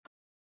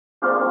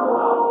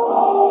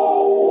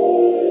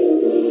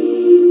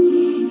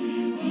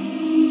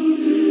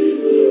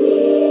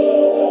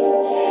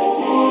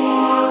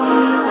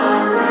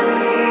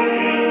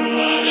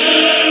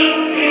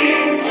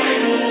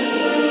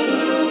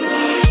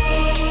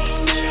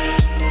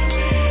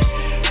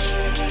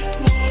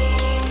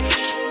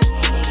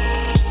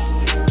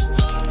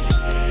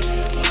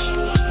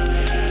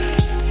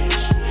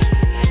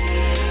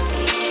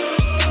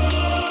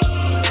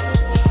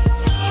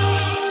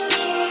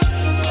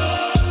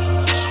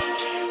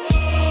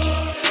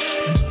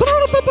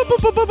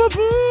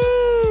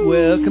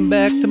Welcome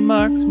back to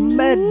Mark's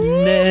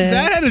Madness.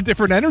 That had a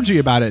different energy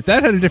about it.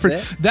 That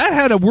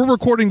had a we're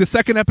recording the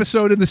second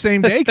episode in the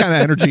same day kind of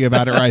energy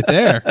about it right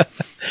there.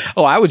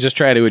 Oh, I would just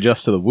try to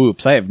adjust to the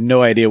whoops. I have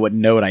no idea what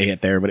note I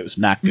hit there, but it was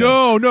not good.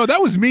 No,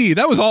 that was me.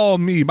 That was all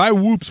me. My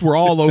whoops were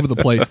all over the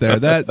place there.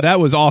 That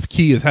was off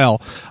key as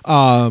hell.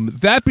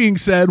 That being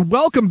said,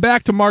 welcome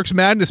back to Mark's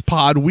Madness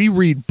Pod. We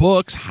read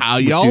books. How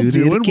y'all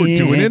doing? We're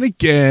doing it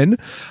again.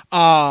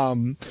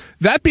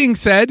 That being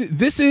said,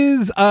 this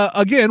is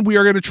again, we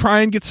are going to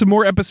try and get some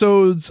more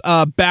episodes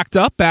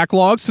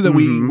backlogged so that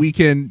we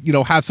can,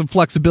 have some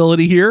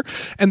flexibility here.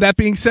 And that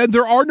being said,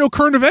 there are no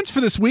current events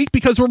for this week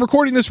because we're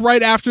recording this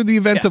right after the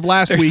events of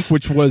last week,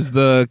 which was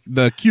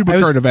the Cuba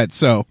current event.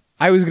 So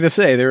I was going to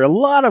say there are a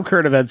lot of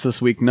current events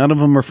this week. None of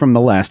them are from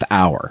the last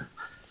hour.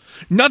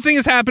 Nothing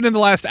has happened in the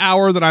last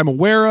hour that I'm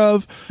aware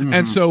of,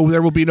 and so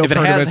there will be no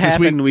current events this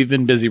week. We've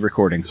been busy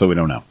recording, so we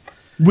don't know.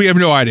 We have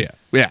no idea.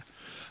 Yeah,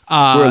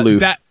 we're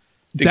aloof.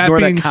 Ignore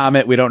that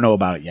comment. We don't know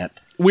about it yet.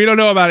 We don't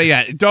know about it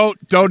yet.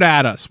 Don't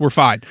add us. We're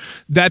fine.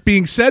 That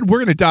being said, we're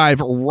going to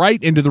dive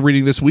right into the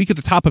reading this week at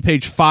the top of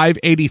page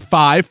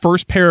 585,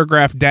 first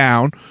paragraph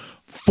down.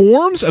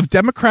 Forms of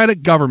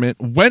democratic government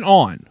went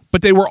on,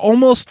 but they were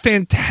almost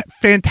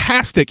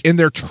fantastic in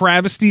their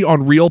travesty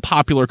on real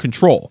popular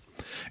control.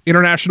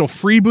 International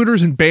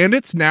freebooters and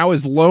bandits, now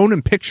as lone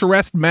and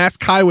picturesque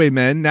masked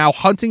highwaymen, now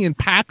hunting in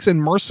packs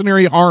and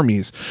mercenary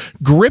armies,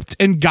 gripped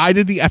and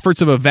guided the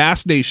efforts of a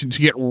vast nation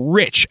to get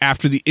rich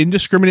after the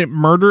indiscriminate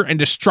murder and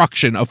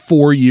destruction of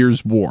 4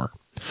 years' war.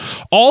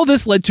 All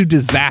this led to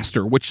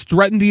disaster, which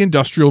threatened the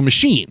industrial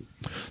machine.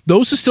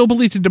 Those who still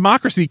believed in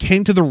democracy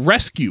came to the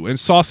rescue and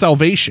saw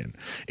salvation,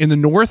 in the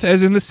North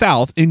as in the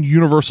South, in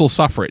universal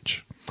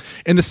suffrage.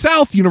 In the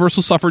South,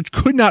 universal suffrage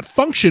could not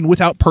function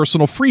without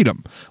personal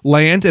freedom,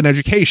 land, and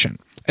education.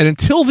 And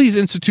until these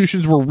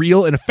institutions were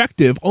real and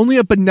effective, only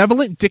a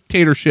benevolent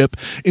dictatorship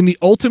in the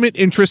ultimate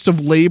interests of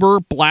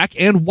labor, black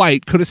and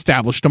white, could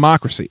establish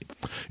democracy.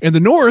 In the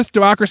North,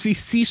 democracy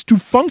ceased to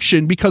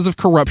function because of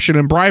corruption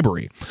and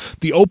bribery,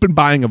 the open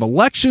buying of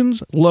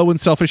elections, low and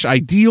selfish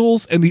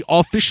ideals, and the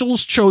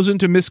officials chosen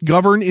to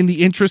misgovern in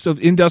the interest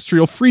of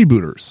industrial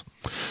freebooters.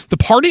 The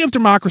Party of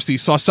Democracy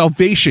saw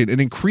salvation and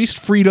increased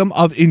freedom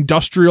of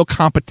industrial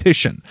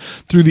competition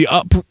through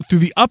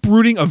the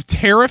uprooting of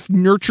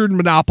tariff-nurtured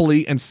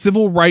monopoly and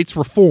civil rights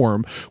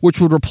reform, which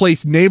would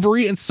replace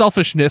knavery and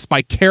selfishness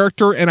by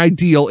character and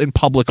ideal in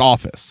public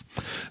office.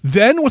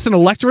 Then, with an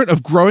electorate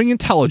of growing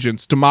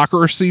intelligence,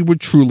 democracy would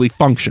truly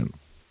function.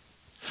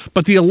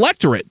 But the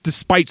electorate,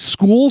 despite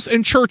schools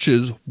and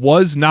churches,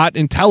 was not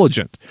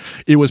intelligent.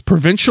 It was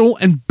provincial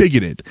and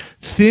bigoted,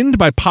 thinned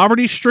by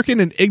poverty-stricken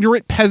and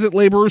ignorant peasant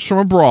laborers from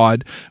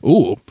abroad,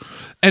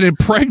 and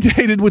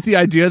impregnated with the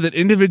idea that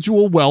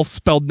individual wealth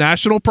spelled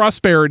national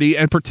prosperity,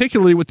 and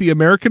particularly with the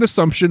American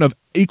assumption of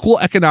equal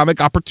economic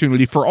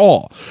opportunity for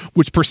all,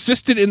 which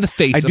persisted in the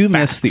face of facts. I do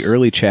miss the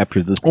early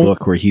chapters of this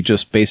book where he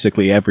just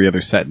basically every other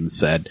sentence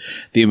said,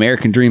 the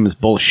American dream is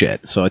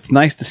bullshit. So it's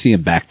nice to see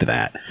him back to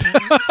that.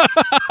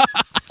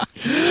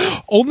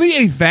 Only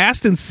a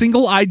vast and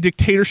single-eyed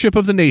dictatorship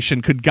of the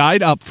nation could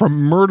guide up from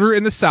murder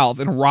in the South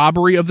and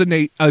robbery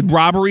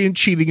and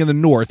cheating in the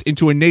North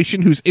into a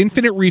nation whose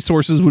infinite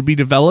resources would be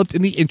developed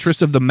in the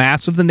interest of the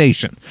mass of the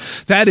nation,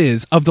 that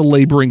is, of the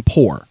laboring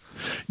poor.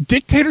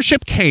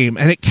 Dictatorship came,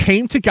 and it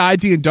came to guide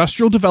the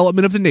industrial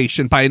development of the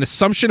nation by an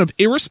assumption of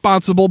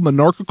irresponsible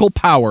monarchical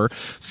power,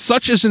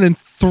 such as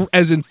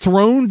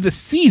enthroned the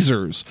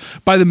Caesars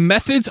by the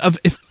methods of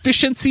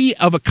efficiency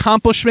of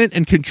accomplishment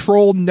and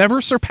control never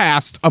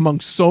surpassed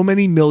among so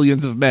many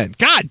millions of men.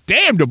 God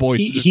damn, Du Bois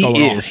is just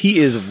going on. He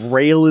is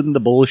railing the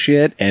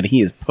bullshit, and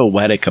he is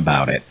poetic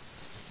about it.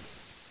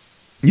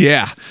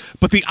 Yeah,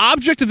 but the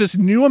object of this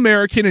new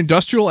American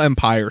industrial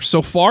empire,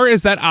 so far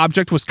as that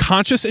object was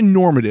conscious and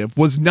normative,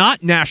 was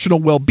not national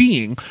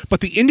well-being,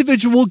 but the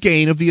individual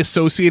gain of the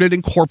associated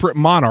and corporate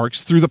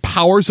monarchs through the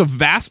powers of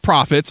vast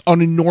profits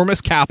on enormous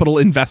capital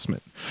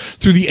investment.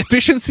 Through the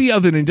efficiency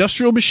of an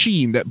industrial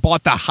machine that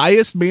bought the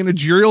highest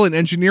managerial and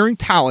engineering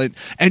talent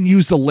and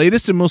used the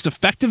latest and most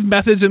effective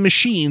methods and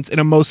machines in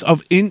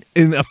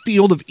a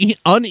field of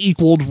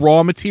unequaled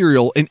raw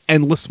material and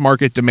endless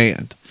market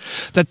demand.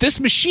 That this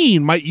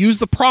machine might use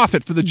the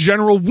profit for the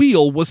general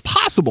weal was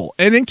possible,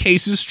 and in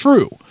cases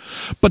true.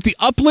 But the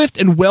uplift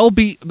and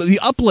well-being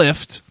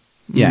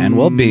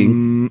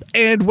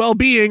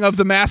of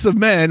the mass of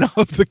men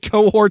of the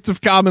cohorts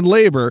of common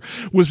labor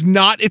was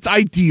not its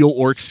ideal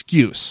or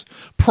excuse.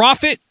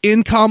 Profit,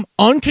 income,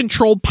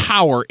 uncontrolled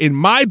power in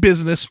my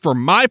business for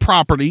my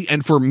property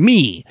and for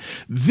me.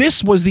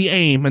 This was the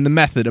aim and the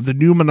method of the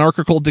new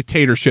monarchical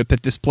dictatorship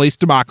that displaced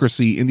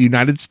democracy in the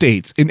United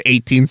States in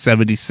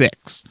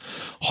 1876.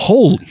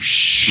 Holy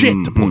shit,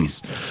 Du Bois.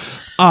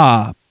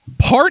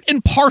 Part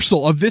and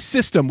parcel of this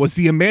system was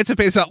the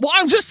emancipation. Well,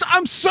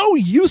 I'm so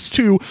used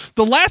to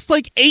the last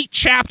 8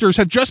 chapters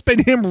have just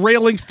been him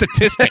railing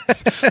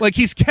statistics.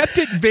 He's kept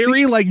it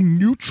very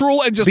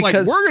neutral and just we're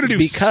going to do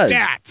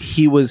stats.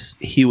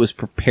 He was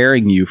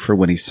preparing you for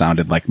when he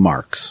sounded like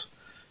Marx.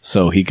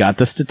 So he got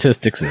the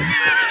statistics in,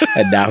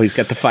 and now he's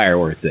got the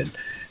fireworks in.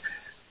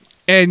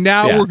 And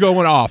now we're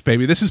going off,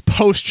 baby. This is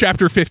post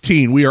chapter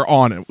 15. We are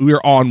on it. We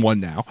are on one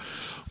now.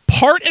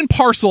 Part and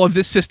parcel of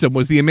this system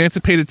was the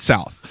emancipated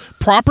South.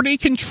 Property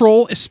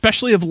control,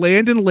 especially of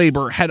land and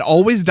labor, had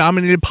always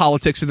dominated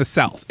politics in the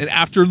South. And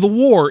after the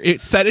war,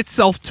 it set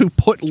itself to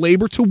put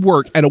labor to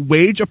work at a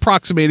wage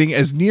approximating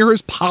as near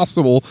as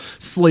possible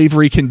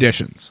slavery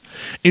conditions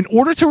in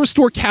order to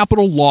restore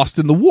capital lost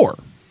in the war.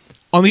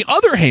 On the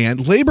other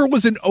hand, labor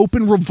was in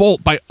open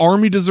revolt by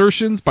army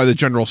desertions, by the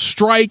general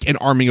strike and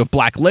arming of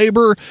black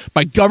labor,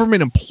 by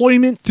government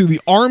employment through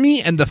the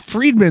Army and the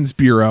Freedmen's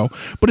Bureau,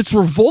 but its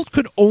revolt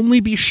could only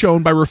be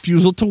shown by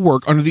refusal to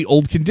work under the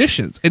old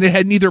conditions, and it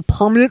had neither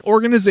permanent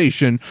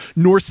organization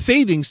nor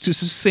savings to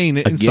sustain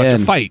it in such a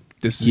fight.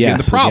 This is again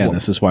the problem. Again,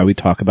 this is why we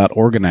talk about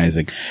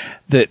organizing.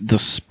 The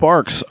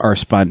sparks are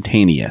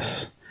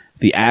spontaneous.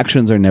 The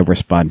actions are never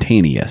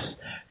spontaneous.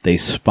 They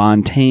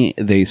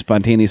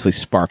spontaneously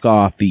spark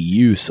off the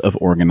use of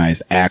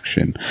organized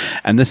action.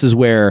 And this is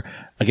where,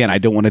 again, I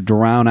don't want to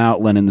drown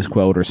out Lenin's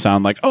quote or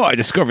sound like, oh, I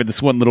discovered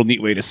this one little neat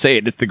way to say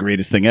it. It's the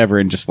greatest thing ever,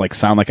 and just like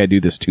sound like I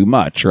do this too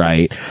much,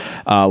 right?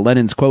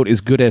 Lenin's quote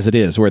is good as it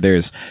is, where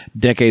there's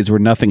decades where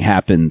nothing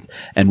happens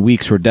and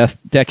weeks where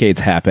decades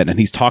happen. And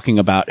he's talking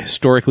about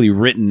historically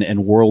written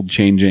and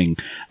world-changing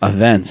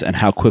events and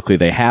how quickly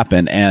they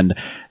happen. And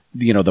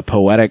the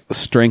poetic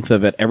strength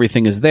of it,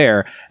 everything is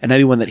there, and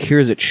anyone that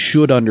hears it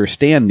should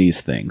understand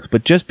these things.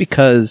 But just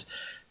because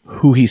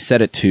who he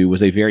said it to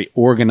was a very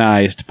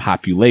organized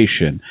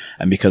population,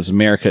 and because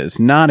America is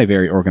not a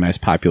very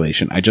organized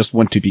population, I just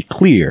want to be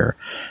clear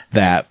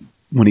that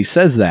when he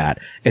says that,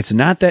 it's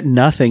not that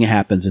nothing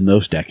happens in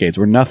those decades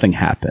where nothing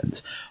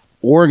happens.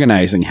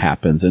 Organizing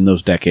happens in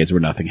those decades where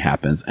nothing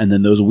happens, and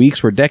then those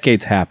weeks where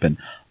decades happen,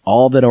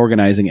 all that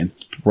organizing and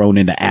thrown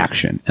into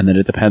action. And then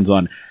it depends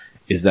on,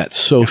 is that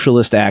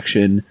socialist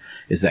action?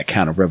 Is that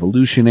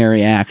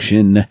counter-revolutionary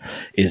action?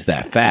 Is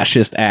that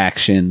fascist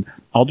action?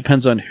 All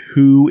depends on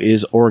who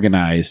is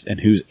organized and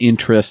whose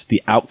interests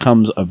the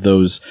outcomes of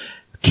those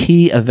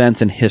key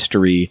events in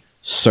history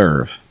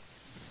serve.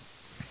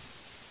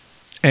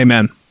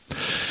 Amen.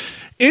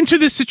 Into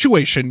this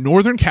situation,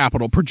 Northern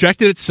Capital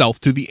projected itself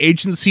through the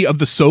agency of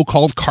the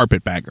so-called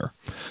carpetbagger.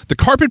 The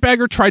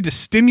carpetbagger tried to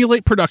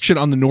stimulate production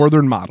on the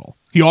Northern model.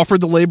 He offered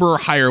the laborer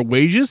higher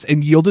wages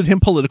and yielded him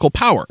political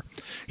power.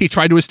 He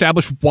tried to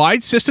establish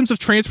wide systems of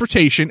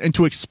transportation and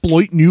to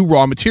exploit new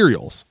raw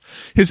materials.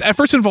 His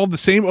efforts involved the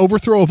same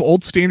overthrow of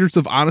old standards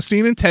of honesty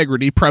and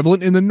integrity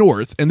prevalent in the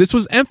North, and this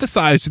was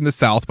emphasized in the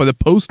South by the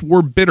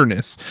post-war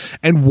bitterness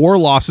and war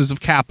losses of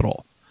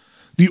capital.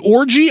 The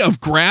orgy of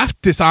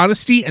graft,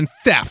 dishonesty, and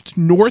theft,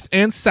 North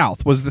and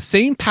South, was the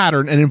same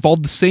pattern and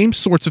involved the same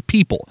sorts of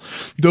people,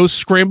 those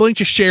scrambling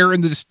to share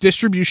in the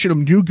distribution of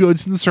new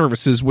goods and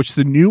services which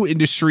the new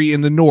industry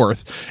in the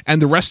North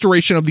and the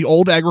restoration of the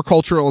old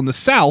agricultural in the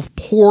South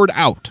poured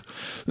out,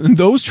 and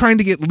those trying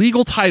to get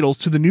legal titles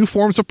to the new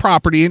forms of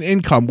property and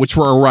income which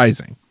were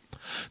arising.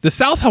 The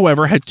South,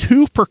 however, had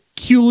two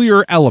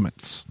peculiar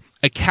elements: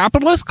 a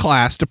capitalist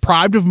class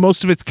deprived of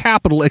most of its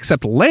capital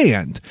except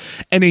land,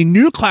 and a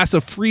new class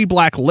of free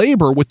black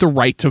labor with the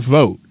right to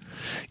vote.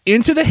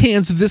 Into the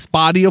hands of this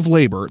body of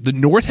labor, the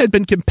North had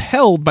been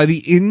compelled by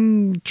the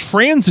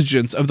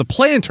intransigence of the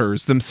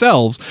planters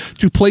themselves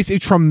to place a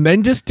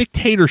tremendous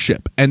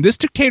dictatorship, and this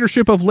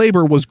dictatorship of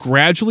labor was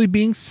gradually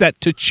being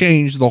set to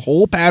change the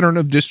whole pattern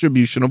of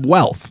distribution of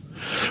wealth.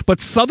 But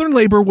Southern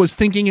labor was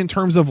thinking in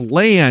terms of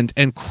land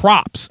and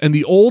crops and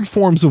the old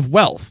forms of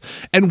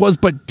wealth, and was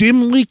but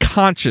dimly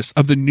conscious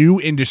of the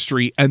new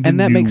industry and the new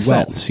wealth. And that makes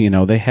sense.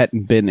 They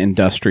hadn't been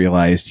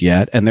industrialized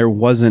yet, and there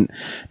wasn't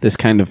this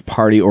kind of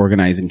party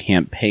organizing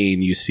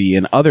campaign you see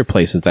in other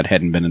places that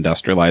hadn't been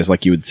industrialized,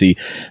 like you would see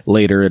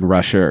later in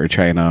Russia or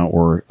China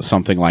or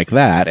something like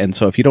that. And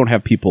so if you don't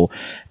have people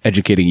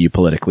educating you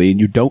politically and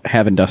you don't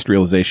have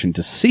industrialization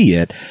to see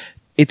it,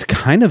 it's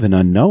kind of an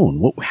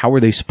unknown. How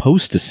are they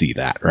supposed to see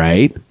that,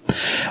 right?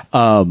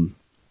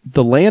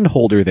 The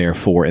landholder,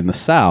 therefore, in the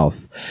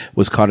South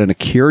was caught in a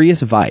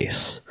curious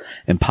vice.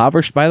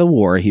 Impoverished by the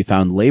war, he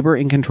found labor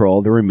in control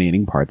of the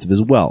remaining parts of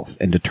his wealth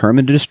and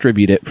determined to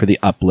distribute it for the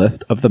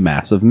uplift of the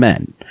mass of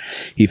men.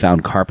 He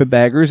found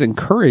carpetbaggers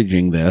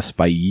encouraging this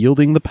by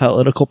yielding the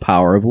political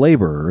power of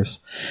laborers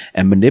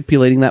and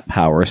manipulating that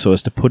power so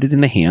as to put it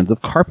in the hands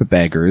of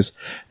carpetbaggers,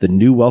 the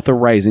new wealth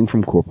arising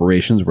from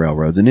corporations,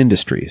 railroads, and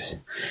industries.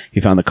 He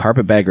found the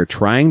carpetbagger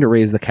trying to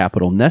raise the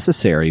capital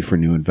necessary for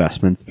new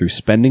investments through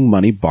spending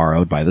money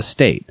borrowed by the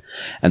state,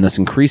 and thus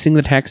increasing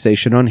the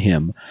taxation on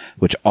him,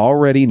 which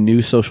already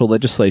new social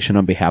legislation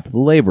on behalf of the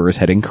laborers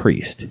had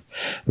increased.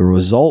 The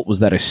result was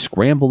that a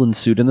scramble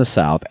ensued in the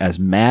South as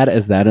mad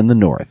as that in the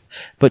North,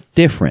 but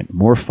different,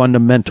 more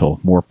fundamental,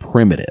 more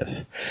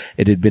primitive.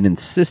 It had been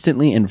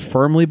insistently and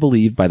firmly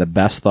believed by the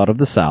best thought of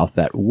the South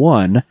that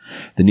 1.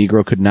 The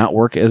Negro could not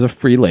work as a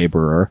free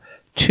laborer,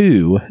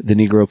 2. The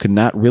Negro could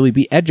not really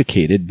be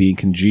educated, being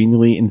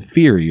congenially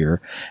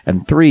inferior,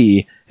 and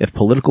 3. If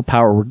political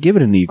power were given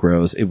to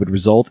Negroes, it would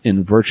result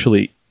in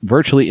virtually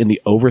virtually in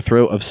the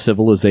overthrow of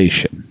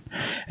civilization.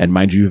 And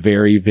mind you,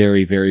 very,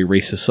 very, very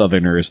racist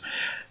Southerners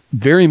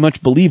very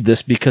much believe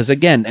this because,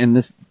 again, and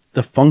this,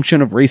 the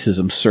function of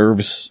racism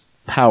serves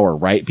power,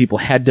 right? People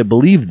had to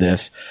believe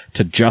this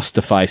to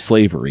justify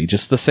slavery,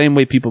 just the same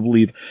way people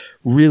believe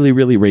really,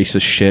 really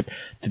racist shit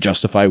to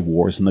justify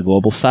wars in the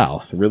global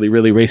south, really,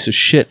 really racist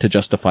shit to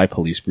justify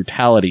police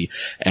brutality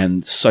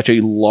and such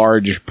a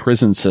large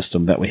prison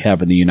system that we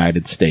have in the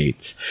United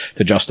States,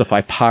 to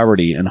justify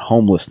poverty and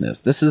homelessness.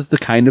 This is the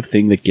kind of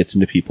thing that gets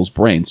into people's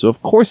brains, so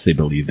of course they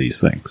believe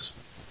these things.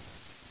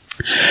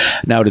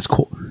 Now it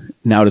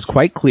is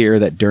quite clear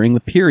that during the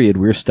period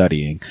we're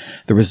studying,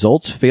 the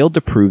results failed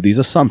to prove these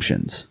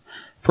assumptions.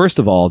 First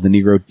of all, the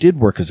Negro did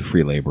work as a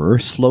free laborer.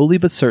 Slowly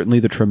but certainly,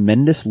 the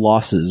tremendous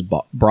losses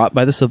brought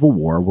by the Civil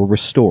War were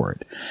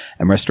restored,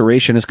 and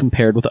restoration as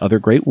compared with other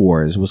great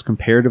wars was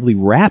comparatively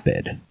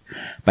rapid.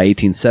 By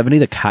 1870,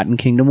 the Cotton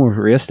Kingdom was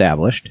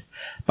reestablished.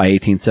 By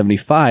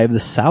 1875, the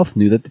South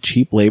knew that the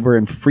cheap labor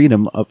and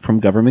freedom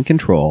from government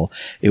control,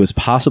 it was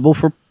possible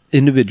for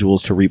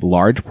individuals to reap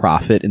large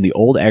profit in the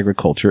old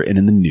agriculture and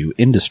in the new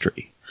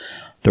industry.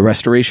 The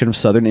restoration of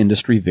Southern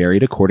industry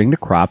varied according to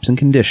crops and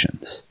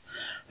conditions.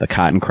 The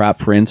cotton crop,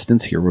 for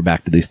instance, here we're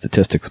back to these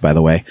statistics, by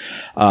the way,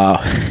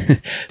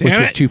 which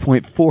was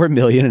 2.4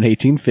 million in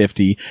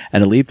 1850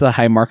 and a leap to the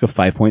high mark of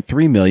 5.3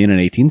 million in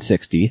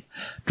 1860,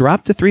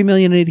 dropped to 3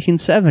 million in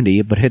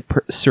 1870, but had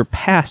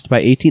surpassed by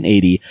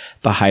 1880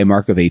 the high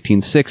mark of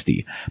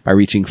 1860 by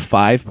reaching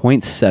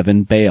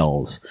 5.7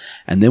 bales,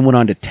 and then went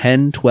on to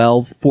 10,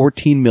 12,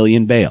 14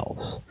 million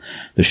bales.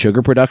 The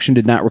sugar production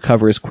did not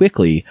recover as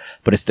quickly,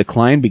 but its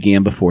decline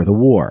began before the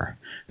war.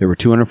 There were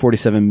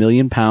 247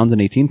 million pounds in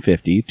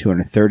 1850,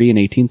 230 in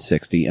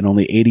 1860, and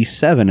only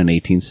 87 in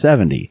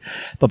 1870.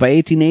 But by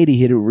 1880,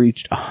 it had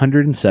reached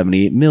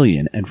 178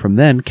 million, and from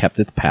then kept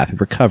its path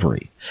of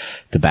recovery.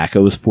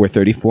 Tobacco was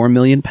 434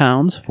 million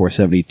pounds,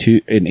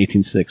 472 in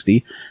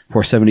 1860,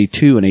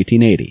 472 in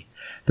 1880.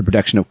 The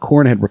production of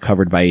corn had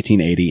recovered by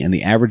 1880, and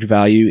the average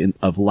value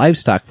of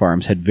livestock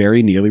farms had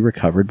very nearly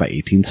recovered by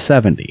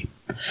 1870.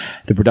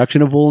 The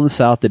production of wool in the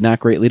South did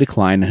not greatly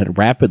decline and had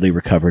rapidly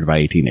recovered by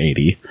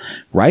 1880.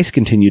 Rice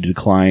continued to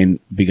decline,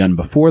 begun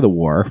before the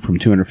war, from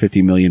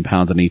 250 million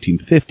pounds in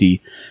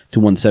 1850 to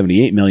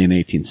 178 million in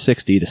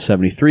 1860 to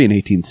 73 in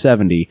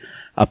 1870,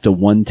 up to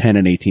 110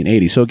 in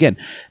 1880. So again,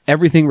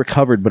 everything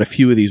recovered, but a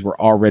few of these were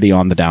already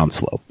on the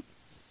downslope.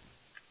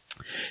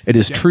 It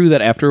is true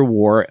that after a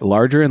war, a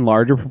larger and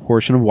larger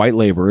proportion of white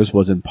laborers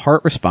was in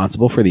part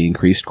responsible for the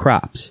increased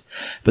crops.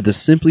 But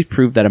this simply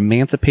proved that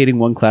emancipating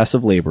one class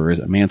of laborers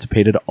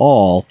emancipated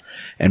all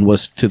and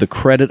was to the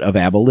credit of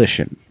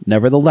abolition.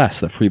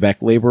 Nevertheless, the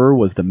freeback laborer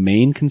was the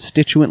main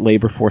constituent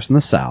labor force in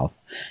the South,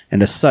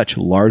 and as such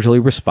largely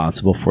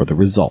responsible for the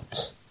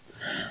results.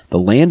 The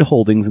land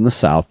holdings in the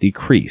South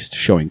decreased,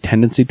 showing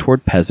tendency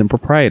toward peasant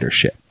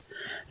proprietorship.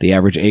 The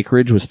average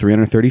acreage was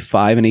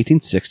 335 in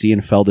 1860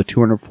 and fell to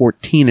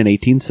 214 in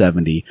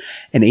 1870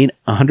 and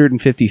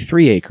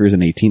 153 acres in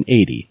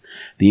 1880.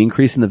 The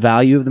increase in the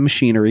value of the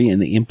machinery and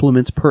the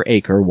implements per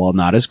acre, while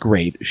not as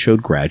great,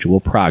 showed gradual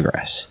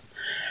progress.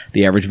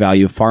 The average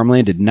value of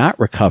farmland did not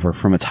recover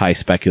from its high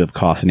speculative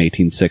cost in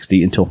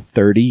 1860 until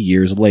 30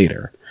 years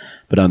later.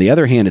 But on the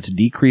other hand, its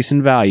decrease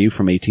in value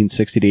from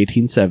 1860 to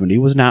 1870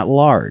 was not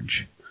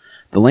large.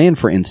 The land,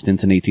 for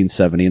instance, in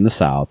 1870 in the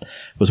South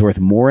was worth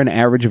more in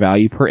average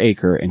value per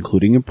acre,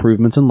 including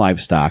improvements in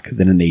livestock,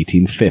 than in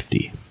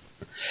 1850.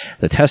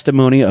 The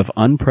testimony of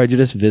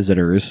unprejudiced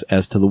visitors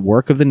as to the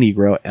work of the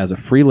Negro as a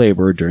free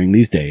laborer during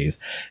these days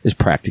is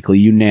practically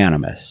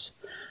unanimous.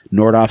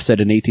 Nordhoff said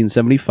in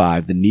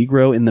 1875, "The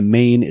Negro in the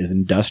main is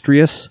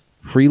industrious.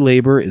 Free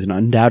labor is an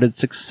undoubted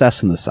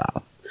success in the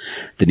South.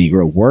 The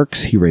Negro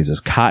works, he raises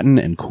cotton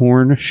and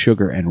corn,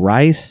 sugar and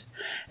rice,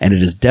 and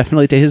it is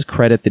definitely to his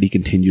credit that he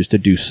continues to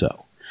do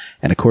so.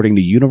 And according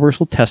to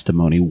universal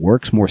testimony,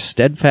 works more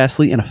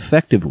steadfastly and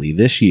effectively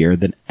this year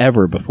than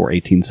ever before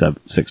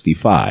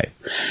 1865.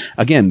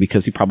 Again,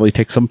 because he probably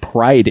takes some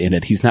pride in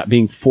it. He's not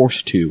being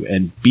forced to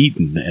and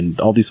beaten and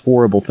all these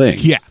horrible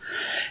things. Yeah.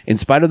 In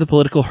spite of the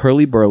political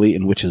hurly-burly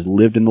in which has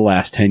lived in the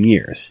last 10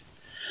 years.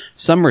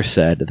 Summer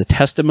said, "The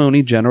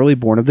testimony generally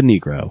borne of the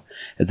Negro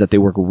is that they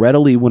work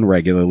readily when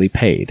regularly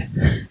paid."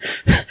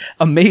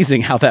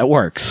 Amazing how that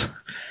works.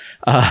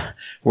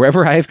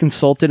 Wherever I have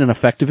consulted an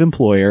effective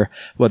employer,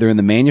 whether in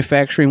the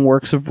manufacturing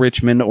works of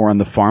Richmond or on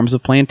the farms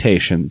of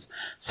plantations,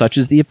 such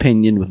is the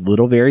opinion with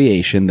little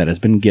variation that has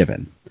been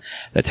given.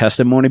 The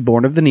testimony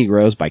borne of the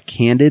Negroes by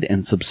candid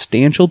and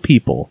substantial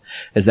people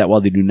is that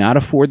while they do not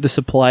afford the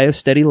supply of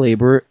steady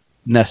labor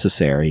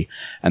necessary,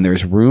 and there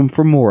is room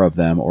for more of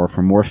them or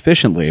for more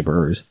efficient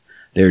laborers,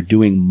 they are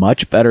doing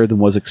much better than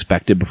was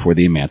expected before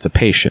the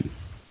emancipation.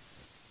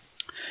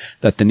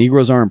 That the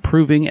Negroes are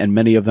improving and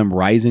many of them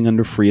rising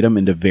under freedom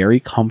into very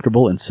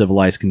comfortable and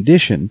civilized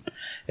condition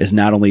is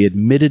not only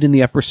admitted in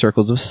the upper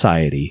circles of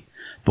society,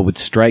 but would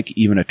strike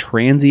even a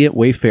transient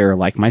wayfarer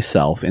like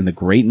myself in the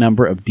great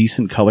number of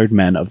decent colored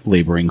men of the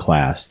laboring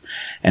class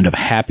and of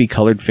happy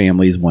colored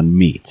families one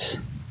meets.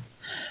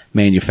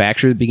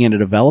 Manufacture began to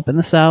develop in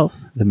the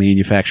South. The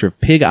manufacture of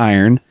pig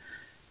iron,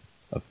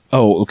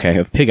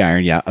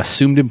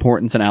 assumed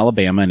importance in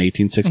Alabama in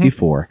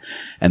 1864,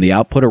 and the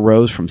output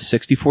arose from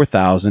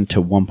 64,000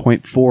 to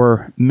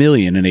 1.4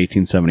 million in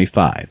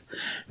 1875.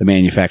 The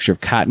manufacture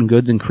of cotton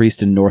goods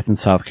increased in North and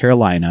South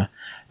Carolina.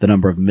 The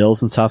number of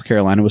mills in South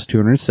Carolina was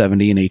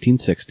 270 in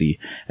 1860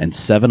 and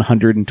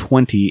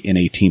 720 in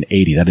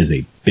 1880. That is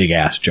a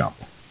big-ass jump.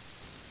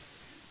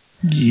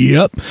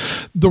 Yep.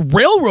 The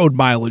railroad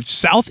mileage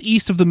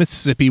southeast of the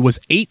Mississippi was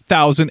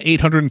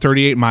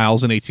 8,838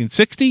 miles in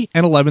 1860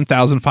 and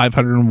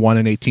 11,501 in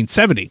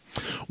 1870.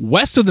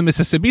 West of the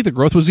Mississippi, the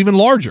growth was even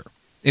larger.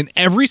 In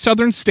every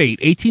southern state,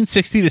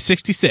 1860 to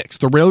 66,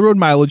 the railroad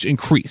mileage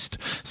increased,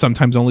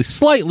 sometimes only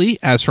slightly,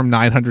 as from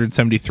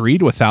 973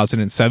 to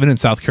 1,007 in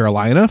South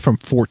Carolina, from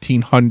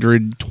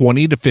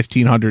 1,420 to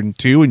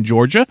 1,502 in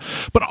Georgia.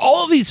 But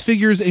all of these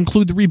figures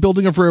include the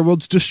rebuilding of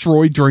railroads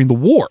destroyed during the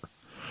war.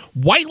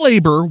 White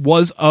labor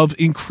was of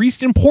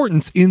increased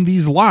importance in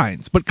these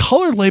lines, but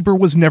colored labor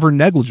was never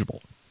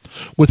negligible.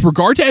 With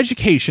regard to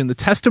education, the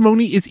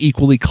testimony is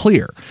equally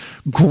clear.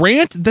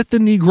 Grant that the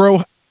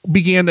Negro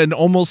began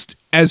almost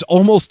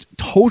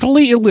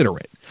totally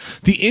illiterate.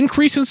 The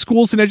increase in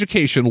schools and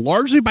education,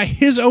 largely by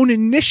his own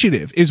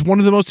initiative, is one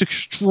of the most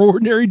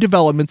extraordinary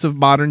developments of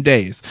modern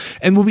days,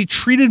 and will be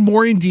treated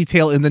more in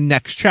detail in the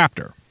next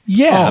chapter.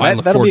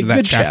 That'll be a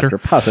good chapter,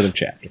 positive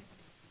chapter.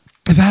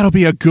 That'll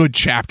be a good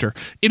chapter.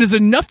 It is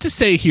enough to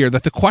say here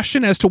that the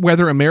question as to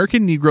whether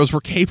American Negroes were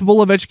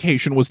capable of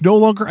education was no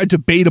longer a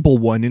debatable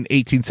one in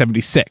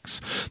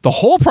 1876. The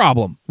whole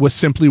problem was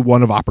simply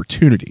one of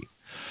opportunity.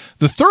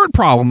 The third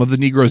problem of the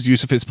Negro's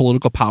use of his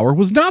political power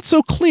was not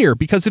so clear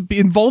because it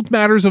involved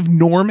matters of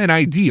norm and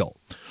ideal.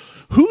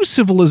 Whose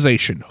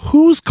civilization,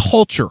 whose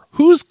culture,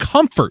 whose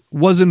comfort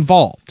was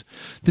involved?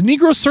 The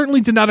Negroes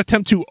certainly did not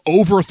attempt to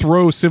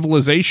overthrow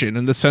civilization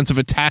in the sense of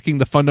attacking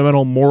the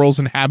fundamental morals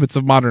and habits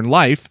of modern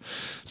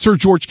life. Sir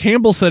George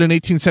Campbell said in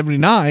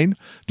 1879,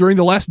 during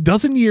the last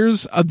dozen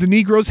years, the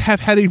Negroes have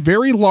had a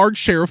very large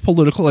share of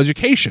political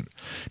education.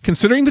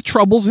 Considering the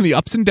troubles and the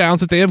ups and downs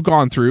that they have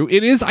gone through,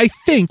 it is, I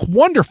think,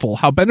 wonderful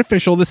how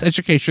beneficial this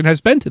education has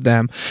been to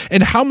them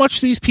and how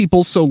much these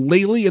people so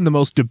lately in the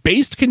most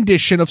debased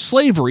condition of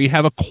slavery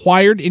have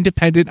acquired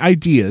independent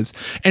ideas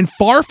and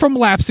far from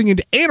lapsing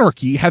into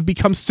anarchy have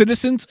become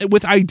citizens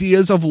with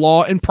ideas of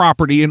law and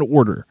property in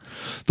order.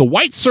 The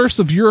white serfs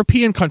of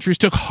European countries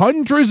took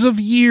hundreds of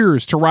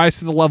years to rise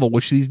to the level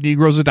which these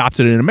Negroes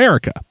adopted in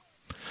America.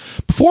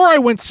 Before I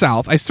went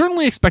south, I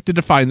certainly expected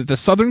to find that the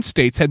southern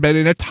states had been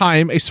in a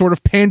time a sort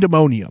of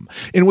pandemonium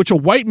in which a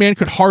white man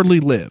could hardly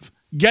live.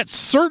 Yet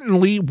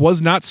certainly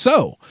was not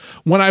so.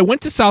 When I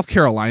went to South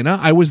Carolina,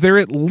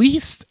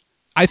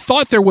 I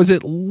thought there was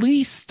at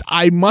least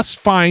I must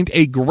find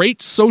a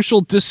great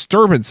social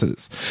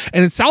disturbances.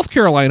 And in South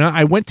Carolina,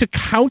 I went to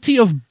county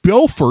of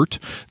Beaufort,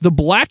 the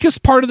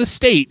blackest part of the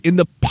state in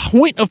the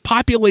point of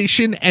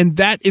population and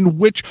that in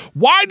which,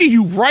 why do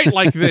you write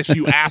like this,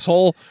 you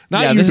asshole?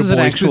 Not you, this Du is an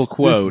Bois, actual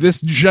quote. This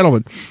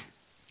gentleman.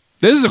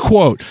 This is a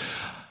quote.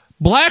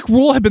 Black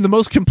rule had been the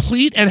most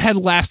complete and had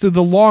lasted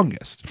the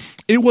longest.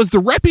 It was the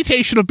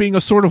reputation of being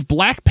a sort of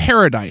black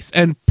paradise,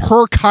 and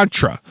per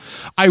contra,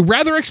 I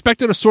rather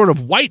expected a sort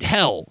of white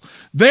hell.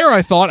 There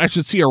I thought I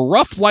should see a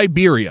rough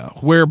Liberia,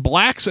 where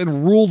blacks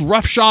and ruled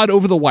roughshod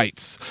over the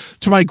whites.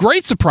 To my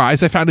great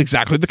surprise, I found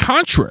exactly the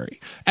contrary.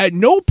 At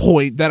no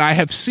point that I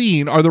have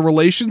seen are the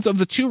relations of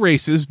the two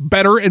races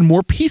better and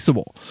more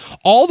peaceable.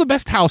 All the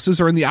best houses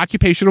are in the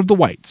occupation of the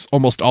whites,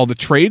 almost all the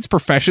trades,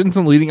 professions,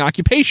 and leading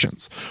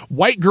occupations.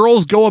 White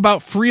girls go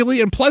about freely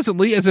and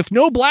pleasantly as if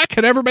no black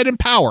had ever been in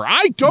power.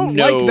 I don't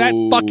like that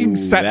fucking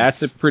sentence.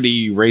 That's a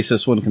pretty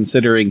racist one,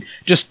 considering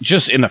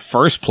just in the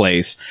first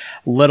place,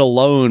 let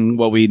alone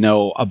what we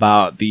know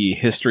about the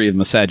history of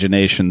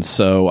miscegenation.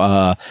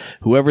 So,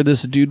 whoever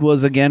this dude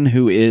was again,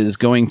 who is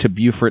going to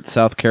Beaufort,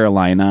 South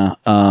Carolina,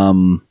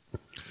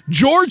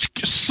 George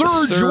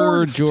Campbell.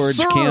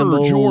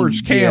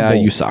 Yeah,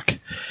 you suck.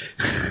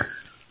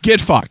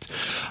 Get fucked.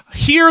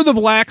 Here, the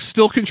blacks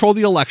still control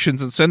the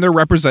elections and send their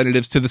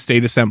representatives to the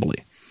state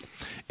assembly.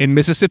 In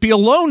Mississippi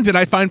alone did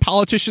I find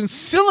politicians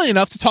silly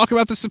enough to talk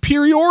about the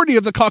superiority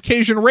of the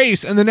Caucasian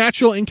race and the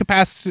natural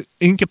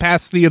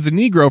incapacity of the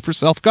Negro for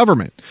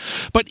self-government.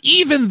 But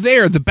even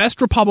there, the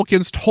best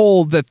Republicans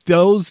told that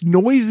those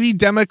noisy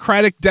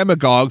Democratic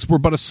demagogues were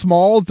but a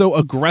small, though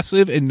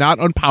aggressive and not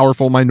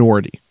unpowerful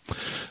minority.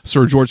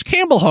 Sir George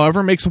Campbell,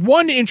 however, makes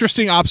one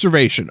interesting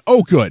observation.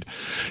 Oh, good.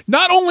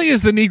 Not only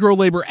is the Negro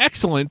labor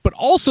excellent, but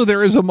also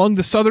there is among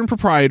the Southern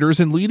proprietors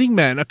and leading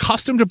men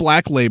accustomed to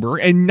black labor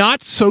and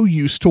not so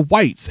used to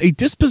whites, a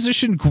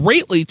disposition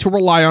greatly to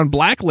rely on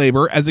black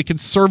labor as a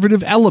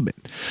conservative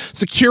element,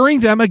 securing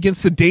them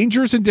against the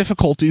dangers and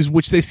difficulties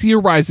which they see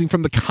arising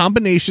from the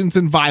combinations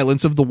and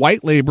violence of the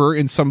white labor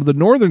in some of the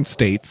northern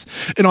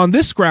states, and on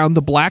this ground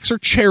the blacks are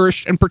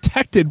cherished and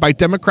protected by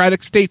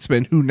Democratic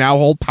statesmen who now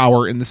hold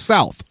power in the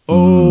South.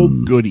 Oh,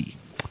 goody.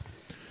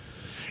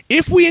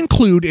 If we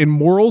include in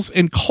morals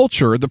and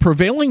culture the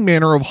prevailing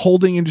manner of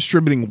holding and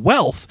distributing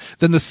wealth,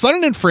 then the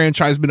sudden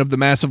enfranchisement of the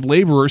mass of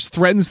laborers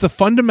threatens the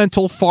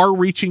fundamental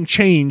far-reaching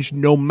change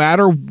no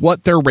matter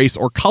what their race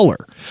or color.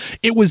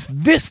 It was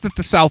this that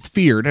the South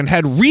feared and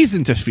had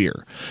reason to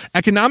fear.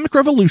 Economic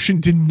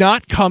revolution did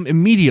not come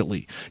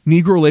immediately.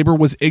 Negro labor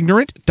was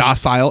ignorant,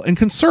 docile, and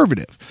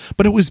conservative,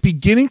 but it was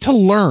beginning to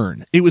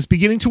learn. It was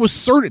beginning to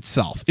assert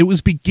itself. It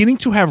was beginning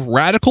to have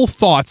radical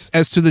thoughts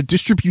as to the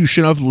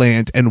distribution of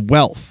land and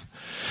wealth.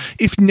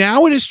 If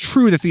now it is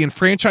true that the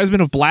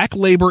enfranchisement of black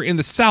labor in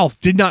the South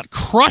did not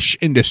crush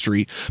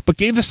industry, but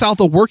gave the South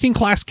a working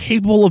class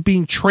capable of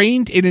being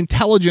trained in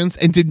intelligence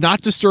and did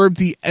not disturb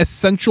the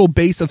essential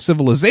base of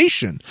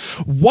civilization,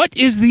 what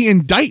is the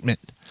indictment?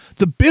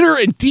 The bitter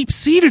and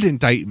deep-seated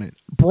indictment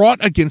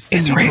brought against the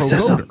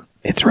Negro voter.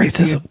 It's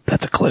racism.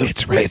 That's a clue.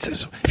 It's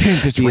racism.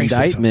 The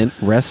indictment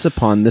rests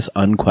upon this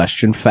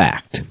unquestioned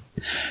fact.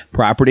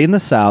 Property in the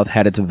South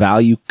had its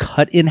value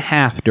cut in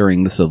half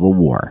during the Civil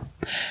War.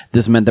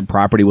 This meant that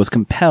property was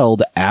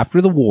compelled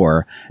after the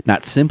war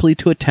not simply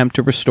to attempt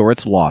to restore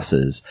its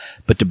losses,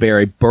 but to bear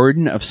a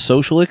burden of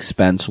social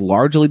expense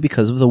largely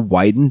because of the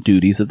widened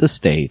duties of the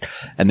state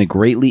and the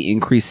greatly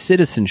increased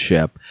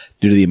citizenship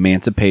due to the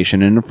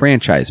emancipation and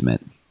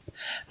enfranchisement.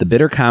 The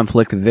bitter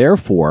conflict,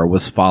 therefore,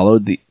 which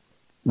followed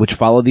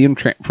the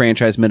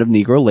enfranchisement of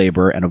Negro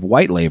labor and of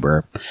white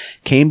labor,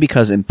 came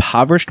because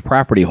impoverished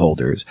property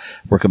holders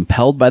were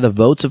compelled by the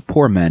votes of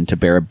poor men to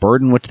bear a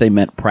burden which they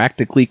meant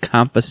practically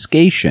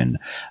confiscation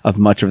of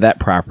much of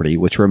that property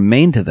which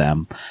remained to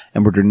them,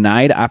 and were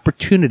denied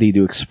opportunity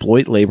to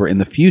exploit labor in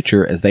the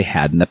future as they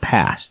had in the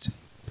past.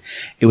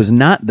 It was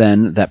not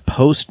then that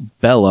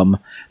post-bellum,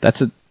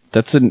 that's a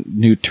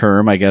new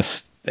term, I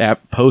guess,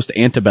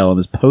 post-antebellum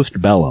is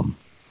post-bellum.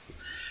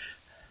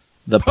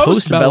 The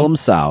post-bellum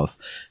South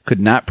could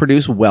not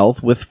produce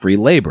wealth with free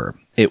labor.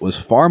 It was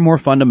far more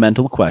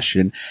fundamental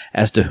question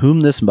as to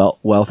whom this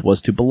wealth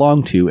was to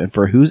belong to and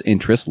for whose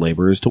interests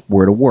laborers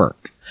were to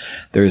work.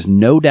 There is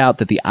no doubt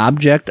that the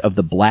object of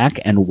the black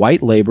and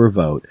white labor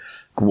vote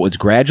was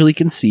gradually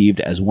conceived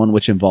as one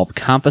which involved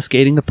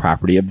confiscating the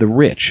property of the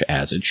rich,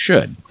 as it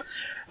should.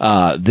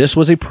 This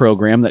was a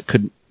program that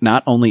could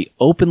not only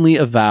openly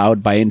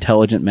avowed by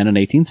intelligent men in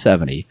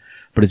 1870,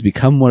 but has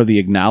become one of the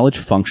acknowledged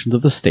functions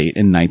of the state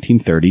in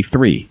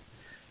 1933.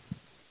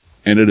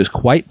 And it is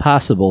quite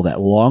possible that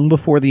long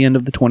before the end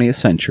of the 20th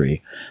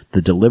century,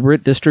 the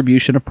deliberate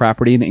distribution of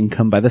property and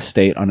income by the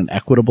state on an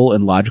equitable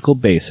and logical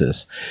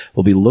basis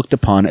will be looked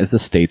upon as the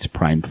state's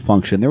prime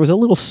function. There was a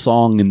little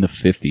song in the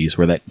 50s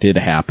where that did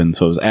happen,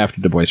 so it was after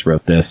Du Bois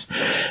wrote this.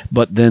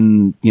 But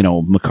then,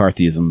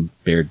 McCarthyism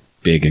bared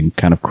big and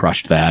kind of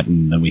crushed that,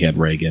 and then we had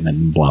Reagan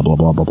and blah, blah,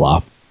 blah, blah,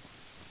 blah.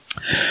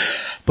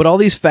 Put all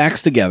these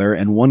facts together,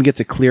 and one gets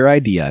a clear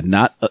idea,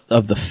 not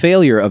of the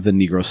failure of the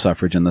Negro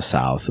suffrage in the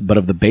South, but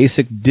of the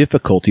basic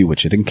difficulty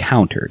which it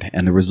encountered,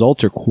 and the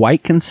results are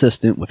quite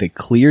consistent with a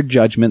clear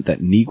judgment that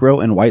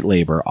Negro and white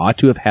labor ought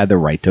to have had the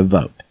right to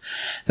vote,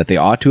 that they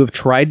ought to have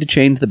tried to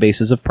change the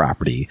basis of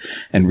property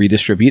and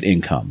redistribute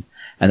income,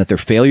 and that their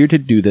failure to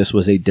do this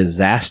was a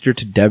disaster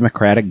to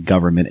democratic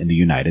government in the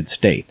United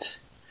States.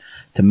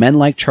 To men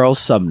like Charles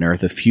Sumner,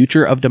 the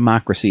future of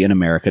democracy in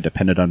America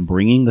depended on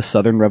bringing the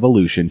Southern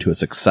Revolution to a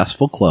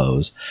successful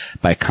close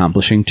by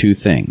accomplishing two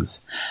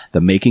things: the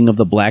making of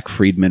the black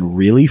freedmen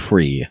really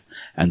free,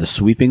 and the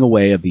sweeping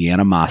away of the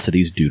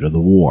animosities due to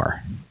the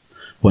war.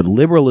 What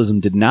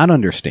liberalism did not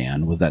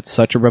understand was that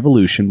such a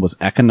revolution was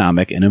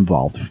economic and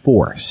involved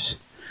force.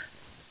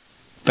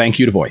 Thank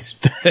you, Du Bois.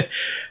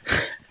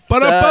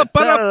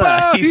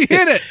 He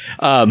hit it.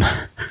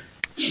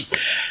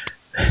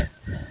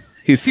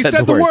 He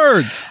said the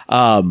words.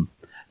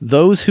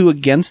 Those who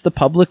against the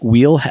public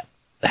weal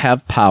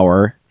have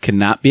power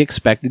cannot be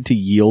expected to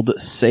yield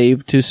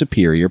save to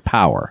superior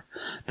power.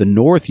 The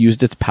North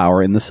used its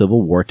power in the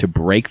Civil War to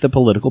break the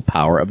political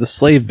power of the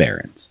slave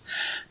barons.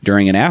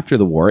 During and after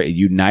the war, it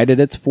united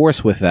its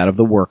force with that of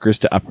the workers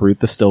to uproot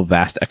the still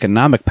vast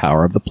economic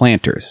power of the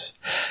planters.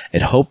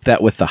 It hoped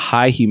that with the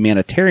high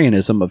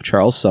humanitarianism of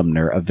Charles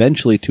Sumner,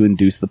 eventually to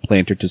induce the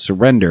planter to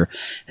surrender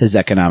his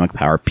economic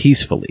power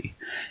peacefully,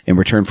 in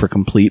return for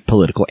complete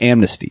political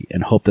amnesty,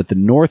 and hoped that the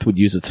North would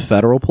use its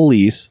federal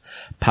police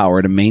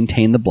power to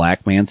maintain the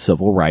black man's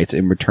civil rights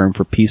in return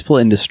for peaceful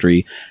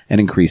industry and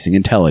increasing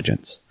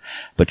intelligence.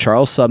 But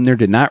Charles Sumner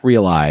did not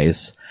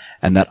realize,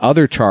 and that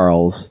other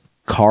Charles,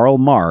 Karl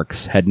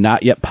Marx, had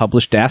not yet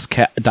published Das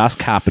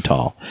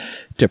Kapital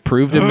to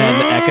prove to men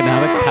that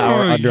economic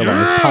power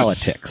underlies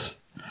politics.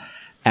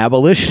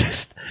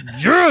 Abolitionists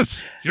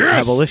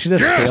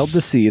failed to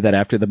see that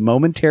after the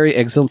momentary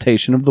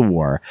exultation of the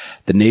war,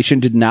 the nation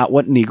did not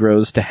want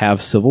Negroes to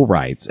have civil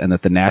rights, and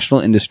that the national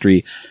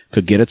industry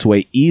could get its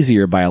way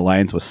easier by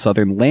alliance with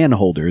Southern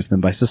landholders than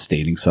by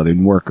sustaining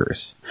Southern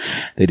workers.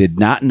 They did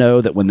not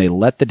know that when they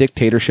let the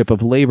dictatorship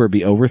of labor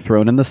be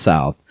overthrown in the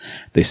South,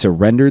 they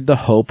surrendered the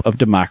hope of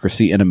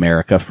democracy in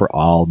America for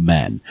all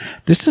men.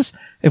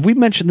 If we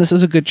mentioned this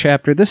as a good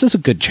chapter, this is a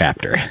good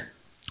chapter.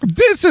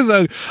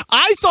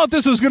 I thought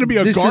this was going to be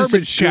a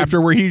garbage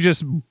chapter where he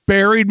just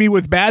buried me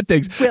with bad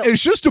things. Well,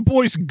 it's just Du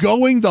Bois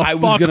going the fuck off. I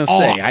was going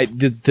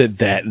to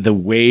say, the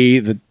way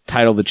the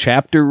title of the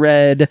chapter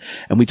read,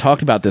 and we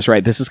talked about this,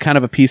 right? This is kind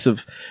of a piece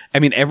of, I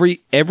mean,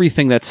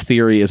 everything that's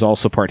theory is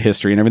also part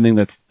history, and everything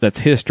that's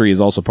history is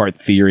also part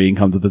theory and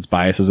comes with its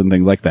biases and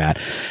things like that.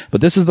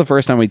 But this is the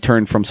first time we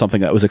turned from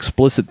something that was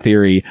explicit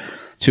theory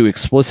to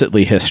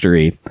explicitly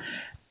history.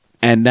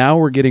 And now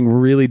we're getting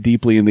really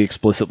deeply in the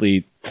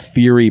explicitly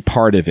theory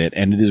part of it,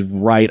 and it is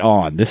right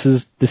on. This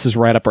is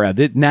right up around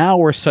it. Now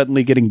we're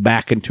suddenly getting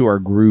back into our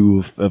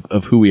groove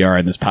of who we are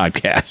in this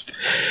podcast.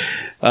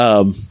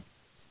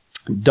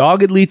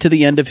 Doggedly to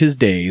the end of his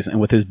days, and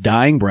with his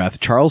dying breath,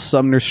 Charles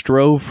Sumner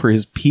strove for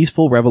his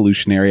peaceful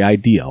revolutionary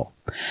ideal.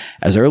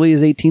 As early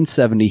as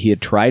 1870, he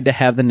had tried to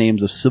have the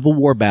names of Civil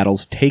War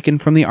battles taken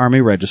from the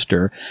Army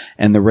Register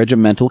and the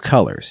regimental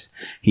colors.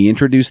 He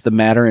introduced the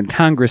matter in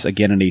Congress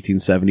again in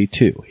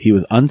 1872. He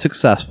was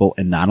unsuccessful,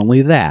 and not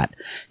only that,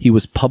 he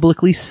was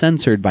publicly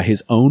censored by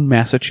his own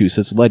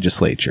Massachusetts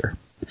legislature.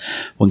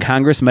 When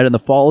Congress met in the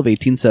fall of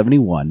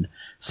 1871,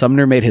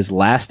 Sumner made his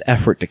last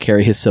effort to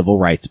carry his Civil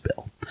Rights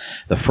Bill.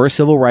 The first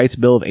Civil Rights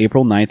Bill of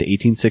April 9,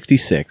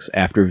 1866,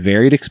 after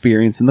varied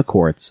experience in the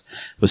courts,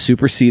 was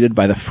superseded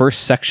by the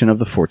first section of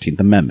the 14th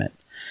Amendment.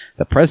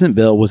 The present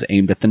bill was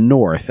aimed at the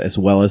North as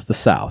well as the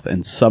South,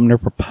 and Sumner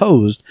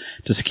proposed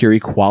to secure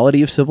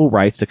equality of civil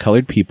rights to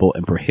colored people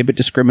and prohibit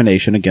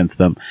discrimination against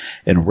them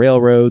in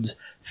railroads,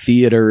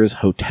 theaters,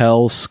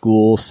 hotels,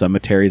 schools,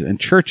 cemeteries, and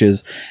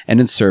churches, and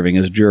in serving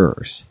as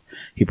jurors.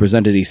 He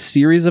presented a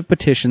series of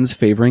petitions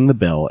favoring the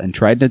bill and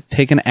tried to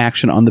take an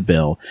action on the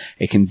bill,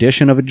 a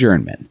condition of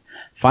adjournment.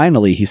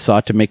 Finally, he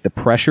sought to make the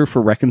pressure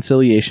for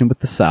reconciliation with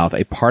the South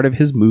a part of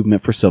his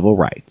movement for civil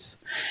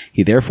rights.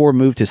 He therefore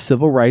moved his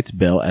Civil Rights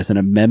Bill as an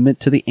amendment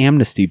to the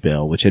Amnesty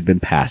Bill, which had been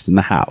passed in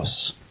the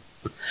House.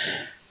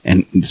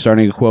 And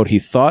starting to quote, he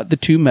thought the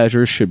two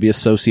measures should be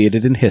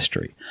associated in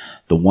history,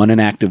 the one an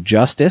act of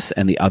justice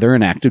and the other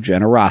an act of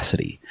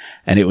generosity.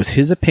 And it was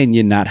his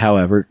opinion, not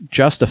however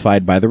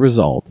justified by the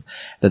result,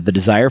 that the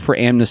desire for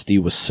amnesty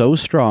was so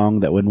strong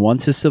that when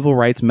once his civil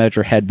rights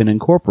measure had been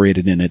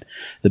incorporated in it,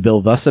 the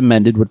bill thus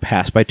amended would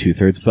pass by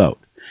 2/3 vote.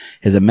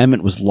 His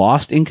amendment was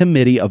lost in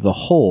committee of the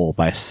whole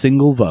by a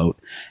single vote,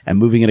 and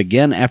moving it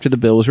again after the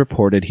bill was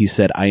reported, he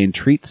said, "I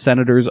entreat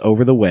senators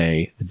over the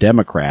way, the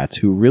Democrats,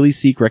 who really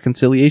seek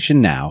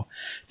reconciliation now,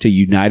 to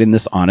unite in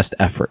this honest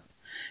effort.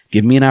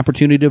 Give me an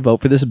opportunity to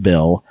vote for this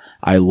bill.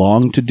 I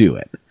long to do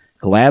it.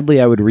 Gladly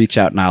I would reach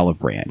out an olive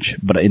branch,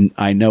 but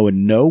I know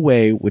in no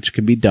way which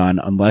can be done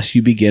unless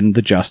you begin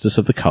the justice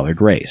of the colored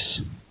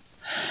race."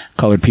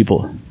 Colored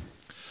people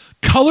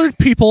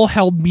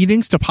held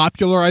meetings to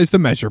popularize the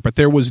measure, but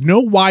there was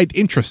no wide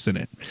interest in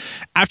it.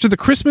 After the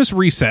Christmas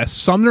recess,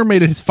 Sumner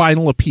made his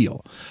final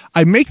appeal.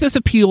 "I make this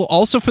appeal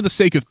also for the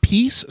sake of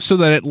peace, so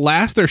that at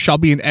last there shall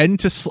be an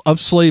end of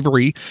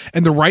slavery,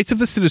 and the rights of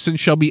the citizen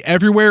shall be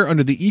everywhere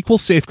under the equal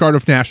safeguard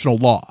of national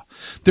law.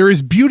 There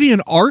is beauty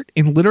in art,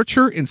 in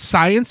literature, in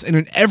science, and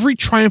in every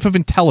triumph of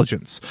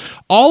intelligence,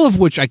 all of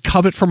which I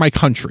covet for my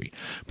country.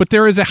 But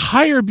there is a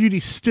higher beauty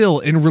still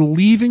in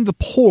relieving the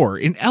poor,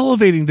 in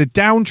elevating the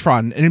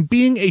downtrodden, and in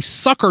being a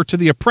succor to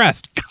the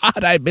oppressed."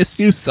 God, I miss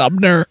you,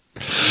 Sumner.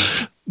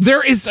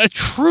 "There is a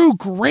true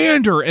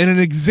grandeur and an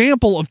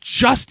example of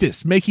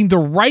justice, making the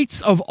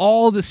rights of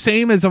all the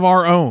same as of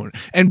our own,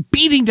 and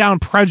beating down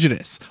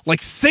prejudice,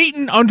 like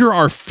Satan under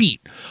our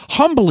feet.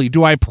 Humbly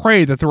do I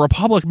pray that the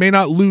Republic may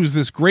not lose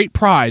this great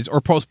prize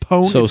or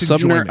postpone its enjoyment." So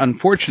Sumner,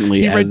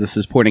 unfortunately, as this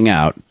is pointing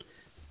out,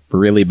 a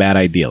really bad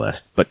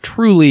idealist, but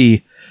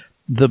truly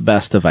the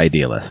best of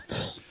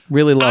idealists.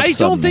 Really love I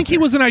don't think he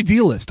was an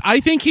idealist. I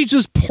think he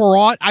just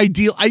brought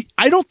ideal.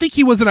 I don't think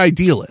he was an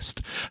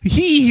idealist.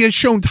 He has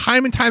shown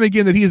time and time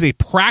again that he is a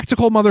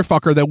practical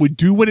motherfucker that would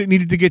do what it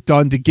needed to get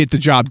done to get the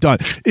job done.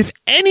 If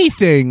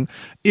anything,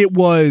 it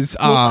was.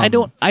 I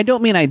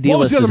don't mean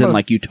idealist as in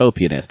like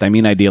utopianist. I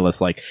mean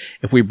idealist like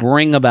if we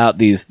bring about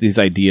these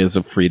ideas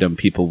of freedom,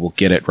 people will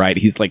get it right.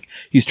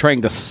 He's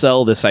trying to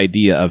sell this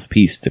idea of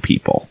peace to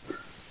people.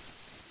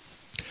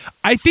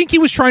 I think he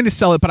was trying to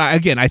sell it, but I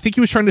think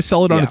he was trying to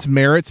sell it on its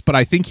merits, but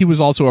I think he was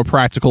also a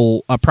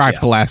practical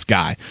ass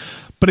guy.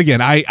 But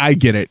again, I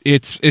get it.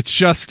 It's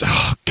just,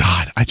 oh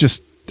God,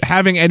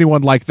 having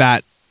anyone like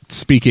that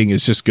speaking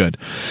is just good.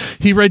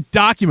 He read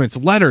documents,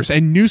 letters,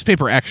 and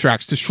newspaper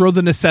extracts to show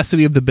the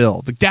necessity of the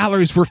bill. The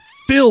galleries were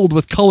filled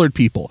with colored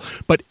people,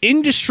 but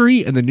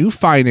industry and the new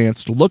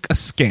finance look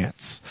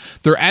askance.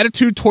 Their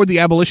attitude toward the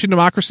abolition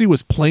democracy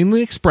was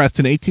plainly expressed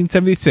in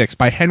 1876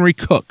 by Henry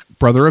Cook,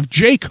 brother of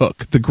Jay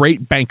Cook, the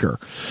great banker.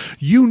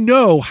 "You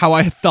know how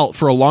I have felt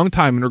for a long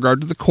time in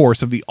regard to the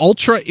course of the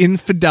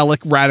ultra-infidelic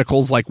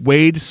radicals like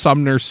Wade,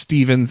 Sumner,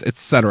 Stevens,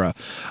 etc.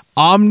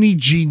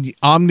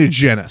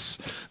 Omnigenous.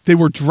 They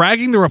were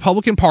dragging the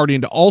Republican Party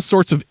into all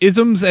sorts of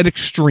isms and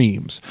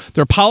extremes.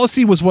 Their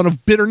policy was one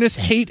of bitterness,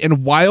 hate,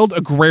 and wild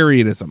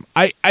agrarianism."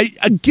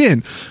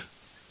 Again,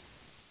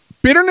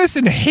 bitterness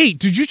and hate.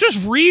 Did you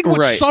just read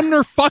what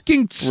Sumner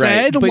fucking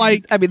said? But,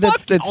 like, I mean,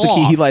 that's the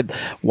key. He like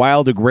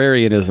wild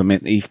agrarianism,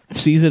 and he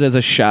sees it as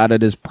a shot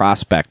at his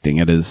prospecting,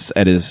 at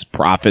his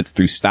profits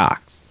through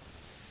stocks.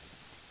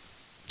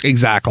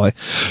 Exactly.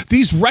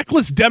 These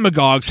reckless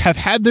demagogues have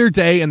had their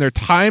day, and the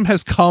time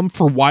has come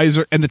for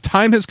wiser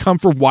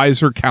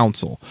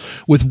counsel.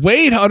 With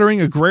Wade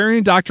uttering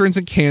agrarian doctrines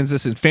in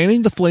Kansas and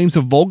fanning the flames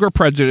of vulgar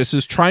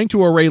prejudices, trying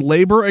to array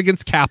labor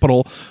against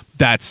capital.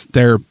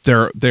 They're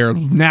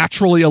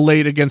naturally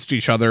allayed against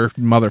each other,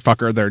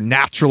 motherfucker. They're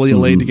naturally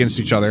allayed against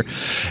each other.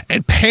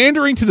 And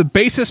pandering to the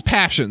basest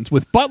passions,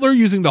 with Butler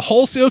using the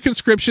wholesale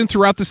conscription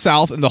throughout the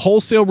South and the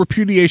wholesale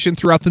repudiation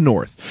throughout the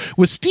North.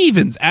 With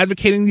Stevens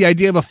advocating the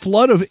idea of a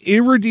flood of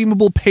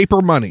irredeemable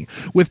paper money.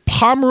 With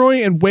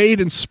Pomeroy and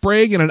Wade and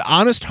Sprague and a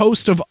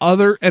host of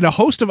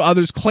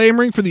others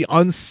clamoring for the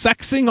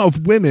unsexing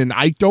of women.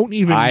 I don't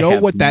even know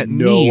what that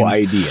means. No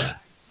idea.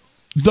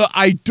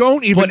 I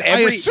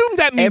assume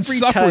that means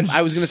suffrage.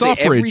 I was going to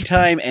say, every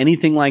time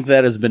anything like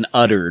that has been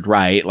uttered,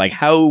 right? Like,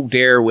 how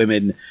dare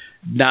women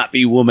not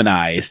be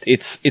womanized?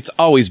 It's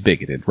always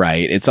bigoted,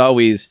 right? It's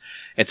always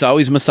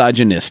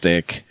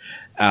misogynistic.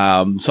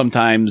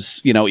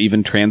 Sometimes,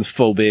 even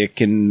transphobic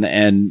and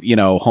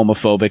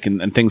homophobic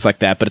and things like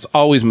that. But it's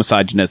always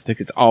misogynistic.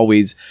 It's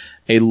always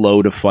a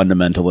load of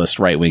fundamentalist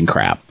right-wing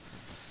crap.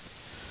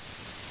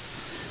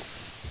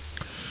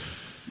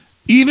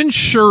 Even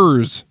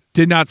Schurz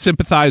did not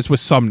sympathize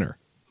with Sumner.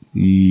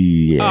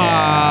 Yeah.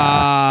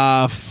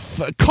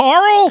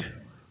 Carl,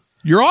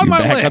 you're on my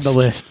back list. On the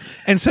list.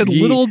 And said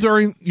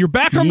you're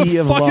back on the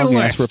fucking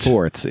list.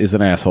 Reports is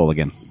an asshole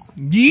again.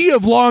 Ye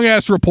of long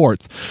ass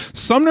reports.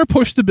 Sumner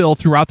pushed the bill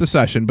throughout the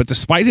session, but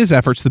despite his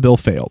efforts, the bill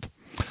failed.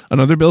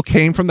 Another bill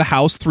came from the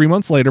House 3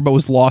 months later, but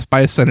was lost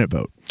by a Senate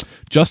vote.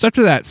 Just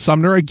after that,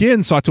 Sumner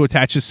again sought to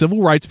attach his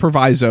civil rights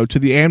proviso to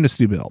the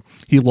amnesty bill.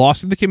 He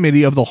lost in the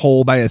committee of the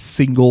whole by a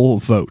single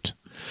vote.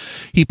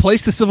 He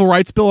placed the civil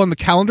rights bill on the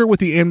calendar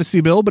with the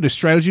amnesty bill, but his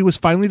strategy was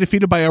finally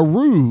defeated by a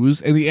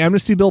ruse, and the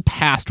amnesty bill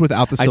passed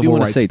without the civil rights bill. I do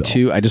want to say,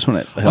 too, I just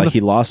want to, he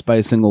lost by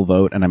a single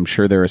vote, and I'm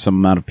sure there are some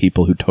amount of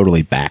people who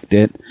totally backed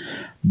it,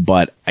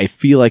 but I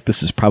feel like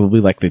this is probably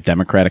like the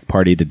Democratic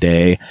Party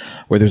today,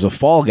 where there's a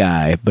fall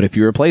guy, but if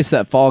you replace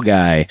that fall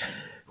guy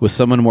with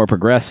someone more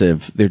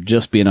progressive, there'd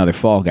just be another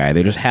fall guy.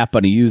 They just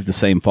happen to use the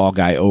same fall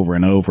guy over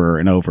and over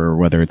and over,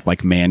 whether it's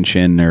like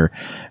Manchin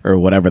or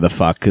whatever the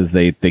fuck, because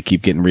they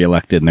keep getting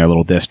reelected in their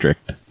little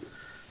district.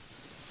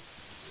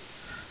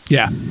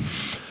 Yeah.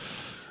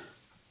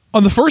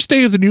 On the first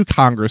day of the new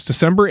Congress,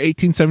 December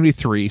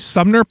 1873,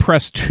 Sumner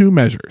pressed two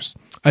measures: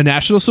 a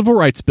national civil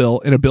rights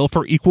bill and a bill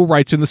for equal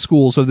rights in the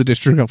schools of the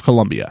District of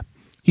Columbia.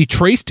 He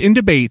traced in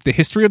debate the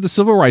history of the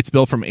Civil Rights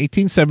Bill from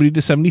 1870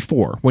 to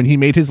 74, when he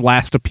made his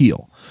last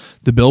appeal.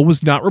 The bill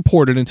was not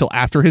reported until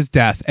after his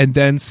death, and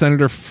then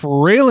Senator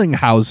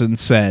Frelinghuysen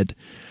said,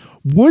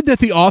 "Would that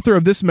the author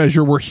of this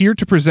measure were here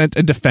to present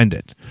and defend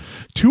it.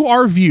 To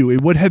our view,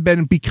 it would have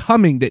been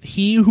becoming that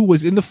he who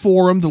was in the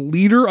forum the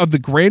leader of the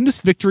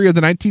grandest victory of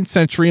the 19th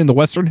century in the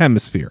Western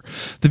Hemisphere,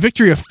 the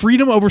victory of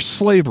freedom over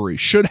slavery,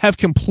 should have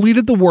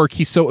completed the work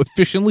he so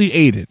efficiently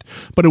aided,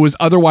 but it was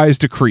otherwise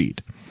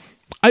decreed."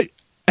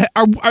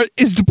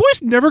 Is Du Bois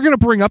never going to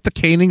bring up the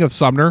caning of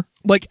Sumner?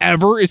 Like,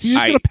 ever? Is he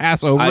just going to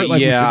pass over it?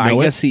 Like, yeah,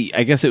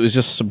 I guess it was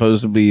just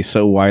supposed to be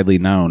so widely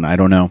known. I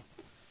don't know.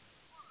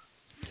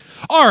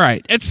 All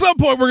right. At some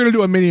point, we're going to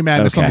do a mini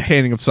madness on the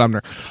caning of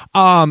Sumner.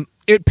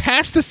 It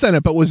passed the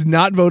Senate, but was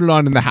not voted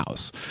on in the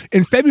House.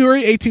 In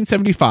February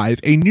 1875,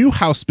 a new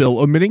House bill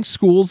omitting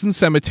schools and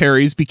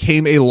cemeteries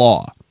became a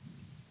law.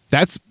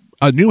 That's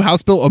a new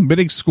House bill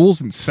omitting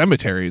schools and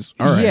cemeteries.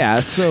 All right.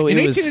 Yeah, so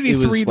it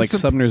was like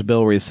Sumner's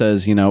bill where he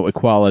says,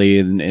 equality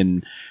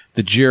and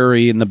the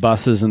jury and the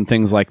buses and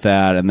things like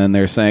that. And then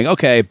they're saying,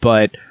 okay,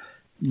 but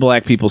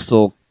black people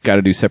still got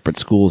to do separate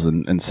schools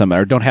and some,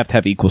 or don't have to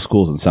have equal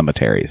schools and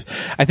cemeteries.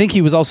 I think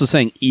he was also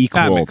saying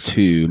equal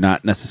to,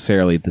 not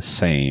necessarily the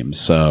same.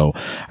 So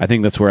I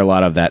think that's where a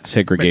lot of that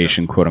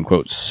segregation, quote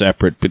unquote,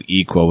 separate but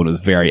equal, when it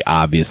was very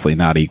obviously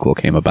not equal,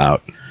 came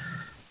about.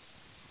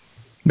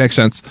 Makes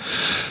sense.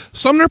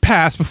 Sumner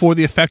passed before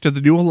the effect of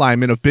the new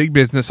alignment of big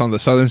business on the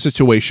Southern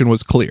situation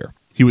was clear.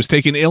 He was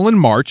taken ill in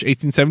March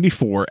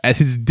 1874. At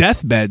his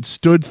deathbed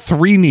stood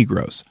three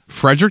Negroes: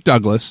 Frederick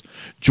Douglass,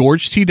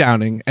 George T.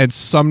 Downing, and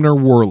Sumner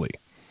Worley.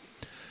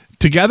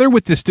 Together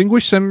with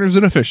distinguished senators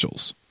and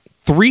officials,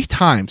 3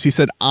 times he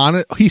said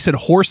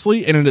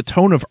hoarsely and in a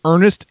tone of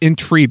earnest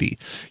entreaty,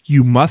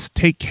 "You must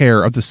take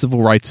care of the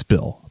Civil Rights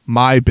Bill.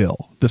 My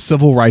bill, the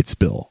Civil Rights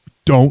Bill.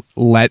 Don't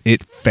let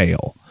it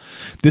fail."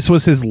 This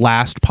was his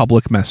last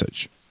public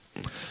message.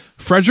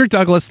 Frederick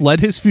Douglass led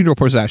his funeral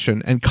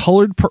procession, and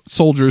colored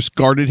soldiers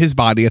guarded his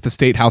body at the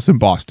State House in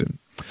Boston.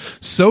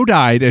 So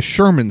died, as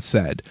Sherman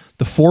said,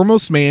 the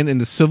foremost man in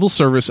the civil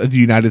service of the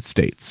United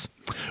States.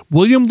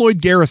 William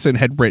Lloyd Garrison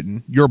had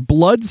written, "Your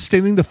blood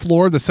staining the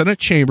floor of the Senate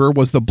chamber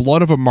was the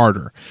blood of a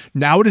martyr.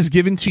 Now it is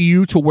given to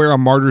you to wear a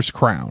martyr's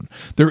crown.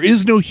 There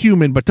is no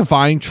human but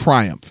divine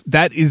triumph.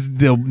 That is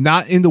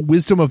not in the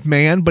wisdom of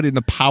man, but in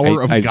the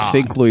power of God." I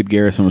think Lloyd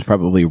Garrison was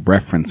probably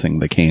referencing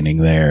the caning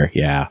there.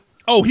 Yeah.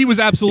 Oh, he was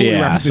absolutely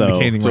referencing the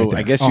caning right there.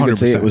 I guess you 100%.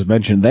 Could say it was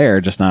mentioned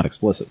there, just not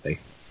explicitly.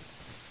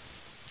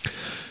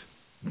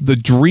 The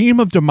dream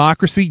of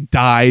democracy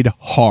died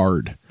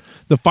hard.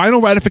 The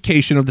final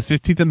ratification of the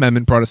 15th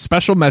Amendment brought a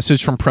special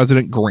message from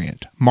President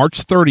Grant,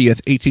 March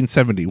 30th,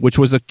 1870, which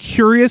was a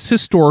curious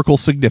historical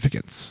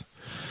significance.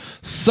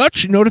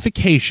 Such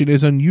notification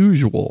is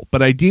unusual,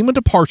 but I deem a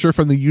departure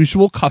from the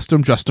usual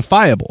custom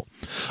justifiable.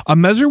 A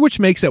measure which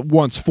makes at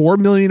once 4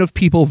 million of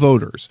people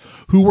voters,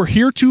 who were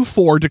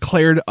heretofore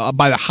declared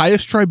by the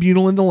highest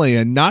tribunal in the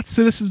land not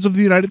citizens of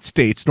the United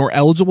States, nor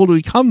eligible to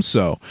become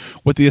so,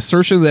 with the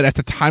assertion that at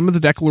the time of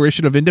the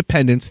Declaration of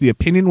Independence, the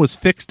opinion was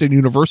fixed and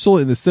universal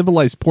in the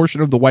civilized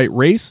portion of the white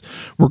race,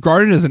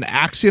 regarded as an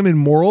axiom in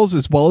morals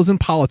as well as in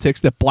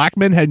politics that black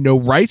men had no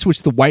rights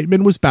which the white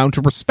man was bound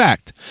to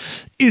respect,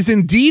 is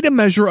indeed a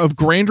measure of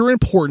grander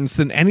importance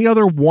than any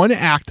other one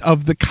act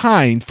of the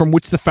kind from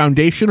which the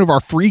foundation of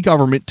our free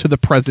government to the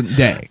present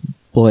day.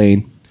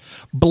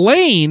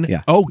 Blaine,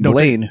 yeah. Oh, no,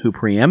 Blaine, who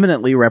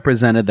preeminently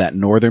represented that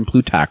northern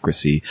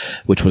plutocracy,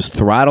 which was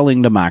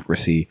throttling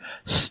democracy,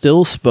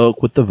 still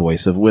spoke with the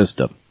voice of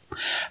wisdom.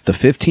 The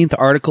 15th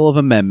article of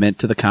amendment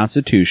to the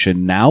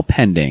Constitution, now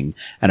pending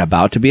and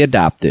about to be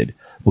adopted,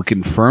 would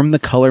confirm the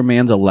color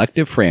man's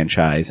elective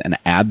franchise and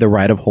add the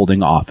right of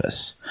holding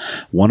office.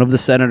 One of the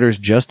senators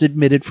just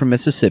admitted from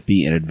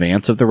Mississippi in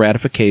advance of the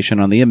ratification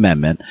on the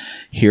amendment,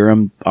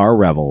 Hiram R.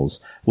 Revels,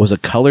 was a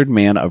colored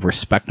man of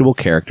respectable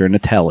character and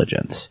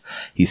intelligence.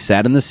 He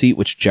sat in the seat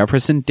which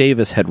Jefferson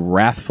Davis had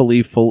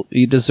wrathfully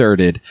fully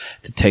deserted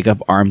to take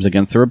up arms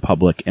against the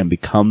Republic and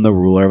become the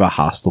ruler of a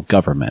hostile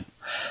government.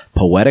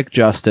 Poetic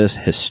justice,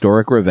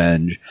 historic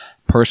revenge,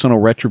 personal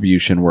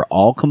retribution were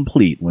all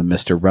complete when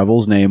Mr.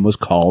 Revels' name was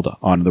called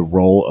on the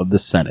roll of the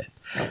Senate.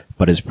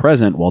 But his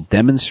presence, while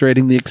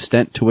demonstrating the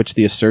extent to which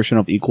the assertion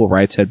of equal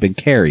rights had been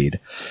carried,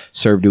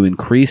 served to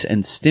increase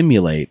and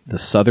stimulate the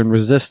Southern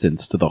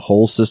resistance to the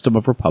whole system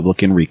of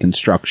Republican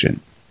Reconstruction.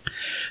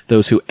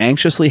 Those who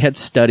anxiously had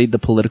studied the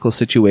political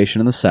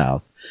situation in the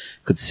South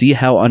could see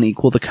how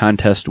unequal the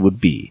contest would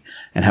be,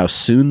 and how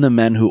soon the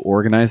men who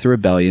organized the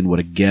rebellion would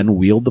again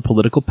wield the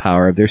political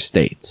power of their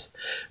states,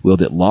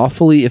 wield it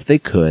lawfully if they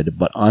could,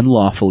 but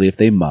unlawfully if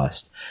they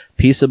must,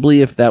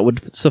 peaceably if that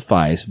would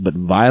suffice, but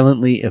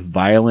violently if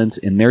violence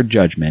in their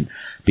judgment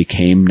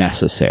became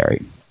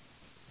necessary.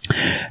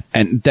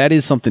 And that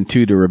is something,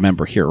 too, to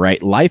remember here,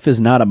 right? Life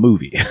is not a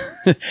movie.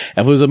 If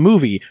it was a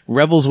movie,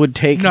 Revels would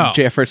take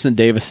Jefferson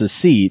Davis's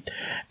seat,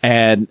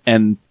 and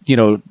you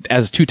know,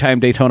 as two-time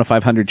Daytona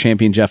 500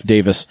 champion Jeff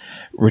Davis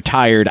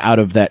retired out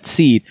of that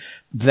seat,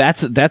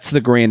 that's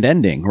the grand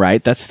ending,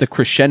 right? That's the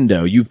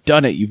crescendo. You've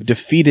done it. You've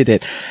defeated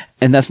it.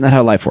 And that's not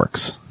how life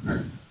works.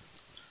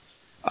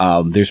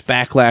 There's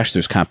backlash.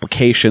 There's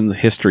complications.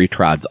 History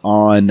trods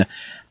on.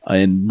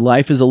 And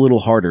life is a little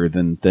harder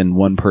than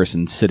one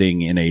person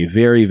sitting in a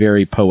very,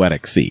 very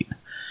poetic seat.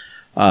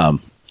 The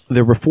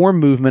reform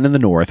movement in the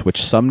North,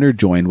 which Sumner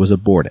joined, was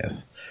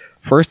abortive.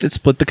 First, it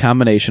split the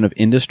combination of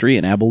industry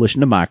and abolition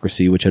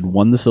democracy, which had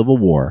won the Civil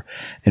War,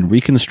 and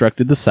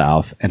reconstructed the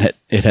South, and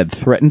it had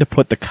threatened to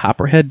put the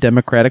Copperhead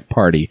Democratic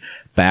Party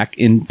back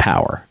in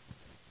power.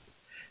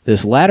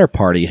 This latter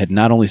party had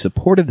not only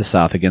supported the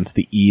South against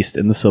the East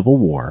in the Civil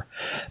War,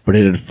 but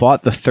it had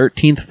fought the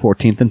 13th,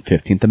 14th, and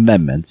 15th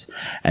Amendments,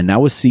 and now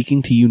was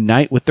seeking to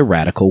unite with the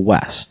radical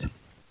West.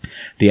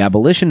 The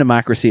abolition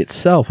democracy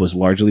itself was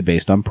largely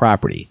based on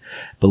property,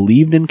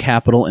 believed in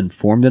capital, and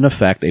formed in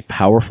effect a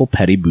powerful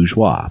petty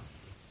bourgeois.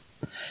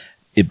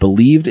 It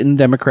believed in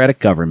democratic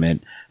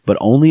government, but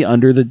only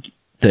under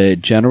the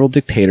general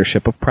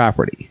dictatorship of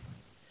property.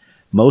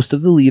 Most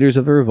of the leaders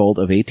of the revolt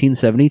of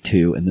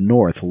 1872 in the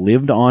North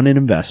lived on in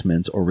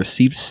investments or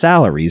received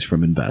salaries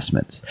from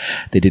investments.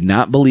 They did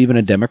not believe in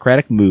a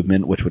democratic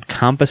movement which would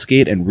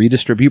confiscate and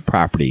redistribute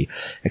property,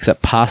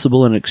 except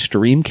possible in an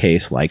extreme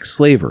case like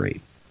slavery.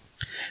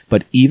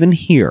 But even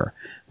here,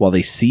 while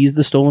they seized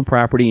the stolen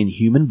property in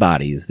human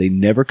bodies, they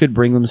never could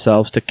bring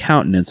themselves to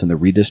countenance in the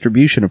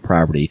redistribution of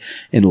property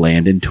in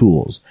land and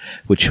tools,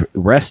 which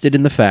rested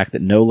in the fact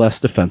that no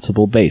less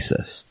defensible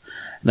basis.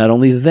 Not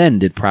only then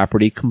did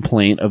property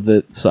complaint of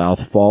the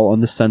South fall on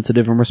the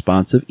sensitive and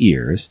responsive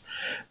ears,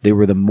 they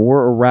were the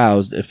more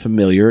aroused at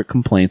familiar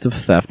complaints of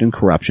theft and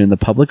corruption in the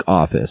public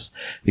office,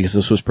 because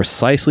this was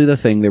precisely the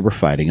thing they were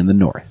fighting in the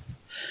North.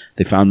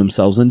 They found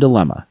themselves in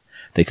dilemma.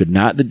 They could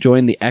not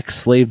join the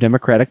ex-slave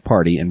Democratic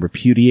Party and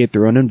repudiate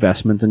their own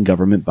investments in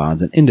government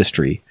bonds and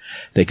industry.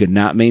 They could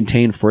not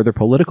maintain further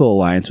political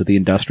alliance with the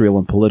industrial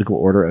and political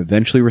order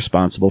eventually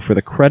responsible for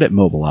the credit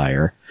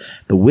mobilier,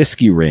 the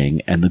whiskey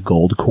ring, and the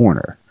gold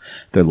corner.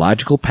 Their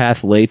logical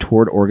path lay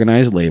toward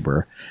organized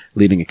labor,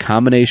 leading a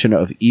combination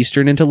of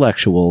Eastern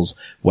intellectuals,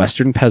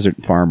 Western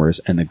peasant farmers,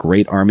 and the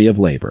great army of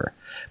labor.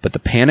 But the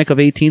Panic of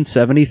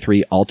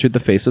 1873 altered the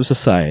face of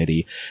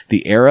society.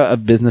 The era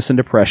of business and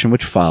depression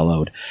which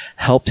followed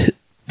helped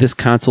this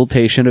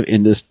consultation of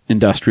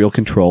industrial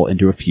control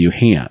into a few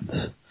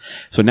hands.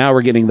 So now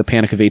we're getting the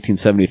Panic of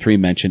 1873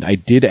 mentioned. I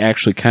did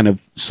actually kind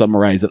of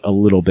summarize it a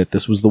little bit.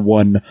 This was the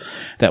one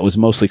that was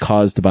mostly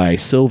caused by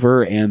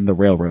silver and the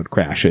railroad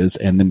crashes,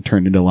 and then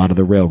turned into a lot of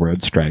the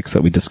railroad strikes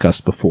that we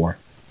discussed before.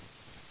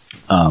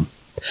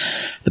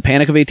 The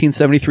Panic of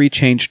 1873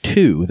 changed,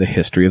 too, the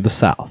history of the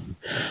South.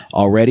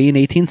 Already in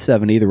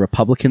 1870, the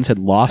Republicans had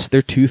lost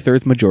their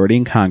two-thirds majority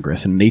in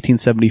Congress, and in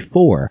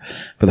 1874,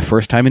 for the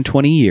first time in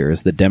 20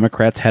 years, the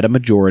Democrats had a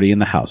majority in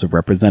the House of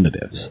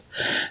Representatives.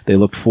 They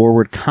looked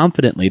forward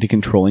confidently to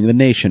controlling the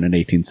nation in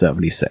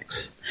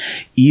 1876.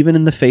 Even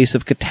in the face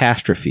of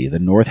catastrophe, the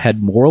North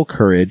had moral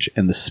courage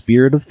and the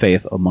spirit of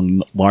faith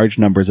among large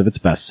numbers of its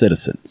best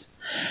citizens.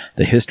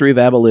 The history of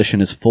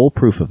abolition is full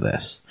proof of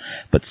this,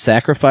 but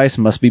sacrifice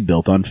must be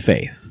built on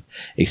faith.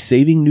 A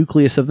saving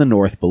nucleus of the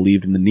North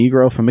believed in the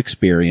Negro from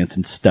experience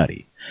and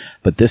study,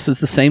 but this is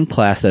the same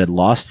class that had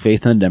lost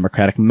faith in the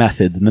democratic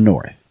methods in the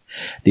North.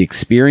 The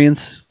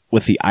experience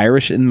with the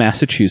Irish in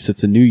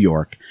Massachusetts and New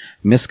York,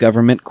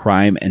 misgovernment,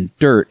 crime, and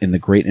dirt in the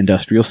great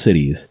industrial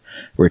cities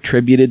were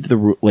attributed to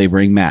the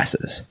laboring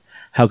masses.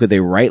 How could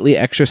they rightly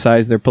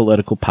exercise their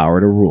political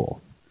power to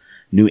rule?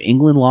 New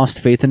England lost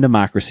faith in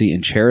democracy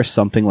and cherished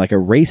something like a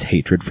race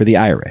hatred for the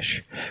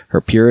Irish. Her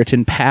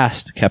Puritan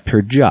past kept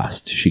her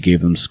just. She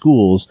gave them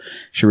schools.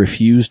 She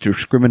refused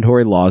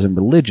discriminatory laws in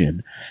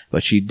religion,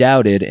 but she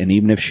doubted, and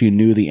even if she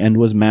knew the end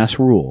was mass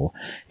rule,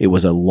 it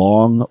was a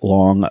long,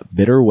 long,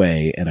 bitter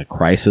way, and a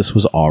crisis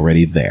was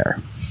already there.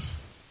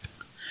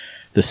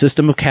 The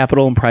system of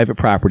capital and private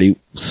property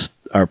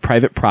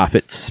private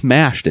profit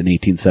smashed in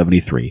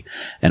 1873,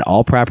 and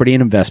all property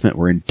and investment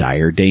were in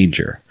dire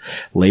danger.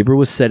 Labor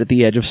was set at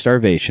the edge of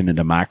starvation, and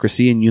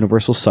democracy and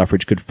universal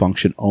suffrage could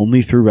function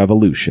only through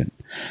revolution.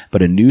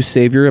 But a new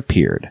savior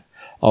appeared.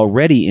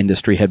 Already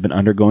industry had been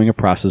undergoing a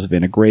process of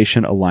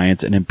integration,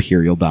 alliance, and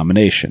imperial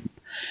domination.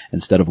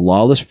 Instead of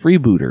lawless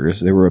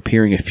freebooters, there were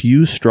appearing a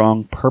few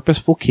strong,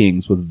 purposeful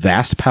kings with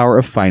vast power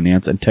of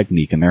finance and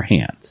technique in their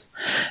hands.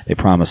 They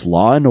promised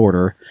law and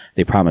order.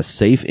 They promised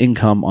safe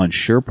income on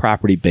sure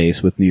property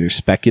base with neither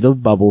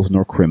speculative bubbles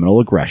nor criminal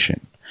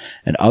aggression.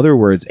 In other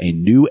words, a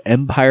new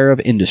empire of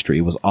industry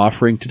was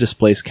offering to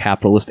displace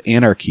capitalist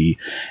anarchy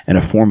and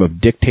a form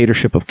of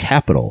dictatorship of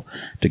capital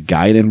to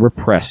guide and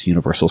repress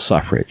universal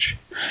suffrage.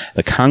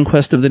 The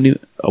conquest of the new...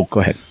 Oh, go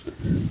ahead.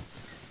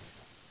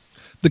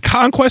 The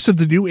conquest of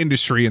the new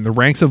industry in the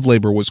ranks of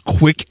labor was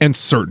quick and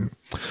certain.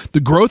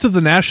 The growth of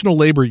the National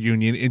Labor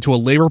Union into a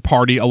labor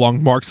party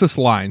along Marxist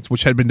lines,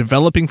 which had been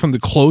developing from the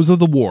close of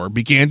the war,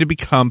 began to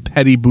become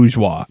petty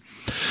bourgeois.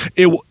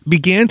 It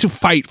began to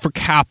fight for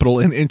capital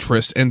and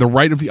interest and the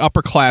right of the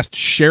upper class to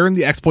share in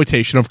the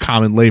exploitation of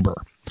common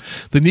labor.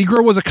 The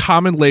Negro was a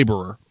common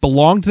laborer,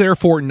 belonged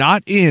therefore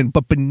not in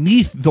but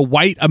beneath the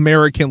white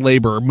American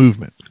labor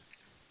movement.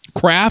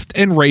 Craft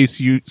and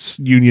race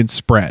unions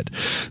spread.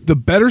 The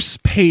better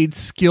paid,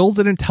 skilled,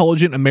 and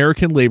intelligent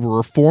American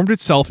laborer formed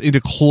itself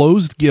into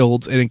closed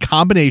guilds and in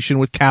combination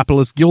with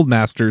capitalist guild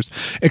masters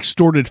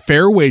extorted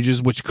fair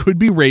wages which could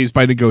be raised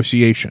by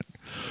negotiation.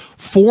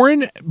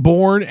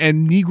 Foreign-born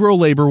and Negro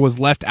labor was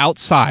left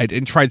outside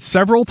and tried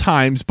several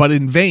times, but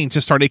in vain, to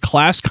start a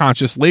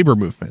class-conscious labor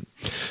movement.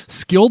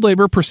 Skilled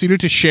labor proceeded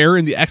to share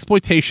in the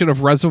exploitation of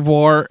the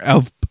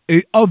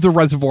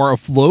reservoir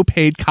of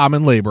low-paid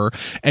common labor,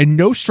 and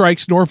no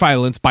strikes nor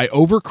violence by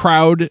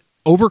overcrowded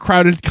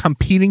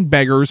competing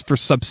beggars for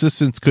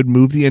subsistence could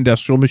move the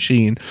industrial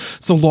machine,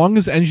 so long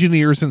as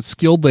engineers and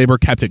skilled labor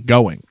kept it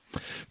going.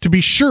 To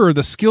be sure,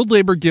 the skilled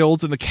labor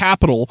guilds and the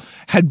capital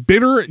had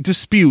bitter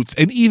disputes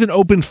and even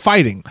open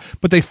fighting,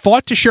 but they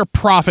fought to share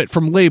profit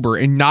from labor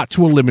and not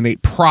to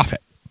eliminate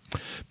profit.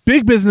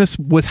 Big business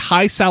with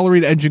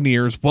high-salaried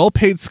engineers,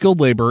 well-paid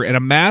skilled labor, and a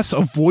mass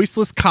of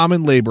voiceless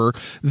common labor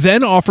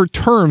then offered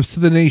terms to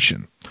the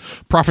nation.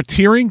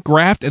 Profiteering,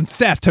 graft, and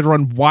theft had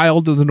run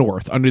wild in the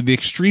North under the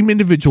extreme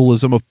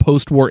individualism of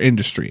post-war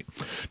industry.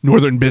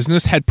 Northern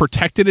business had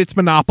protected its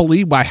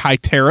monopoly by high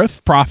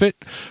tariff profit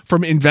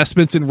from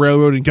investments in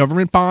railroad and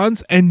government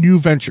bonds and new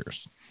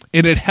ventures.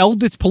 It had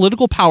held its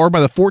political power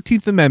by the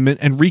 14th Amendment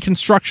and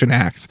Reconstruction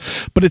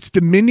Acts, but its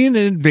dominion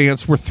and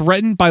advance were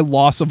threatened by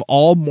loss of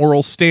all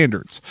moral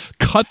standards.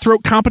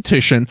 Cutthroat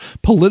competition,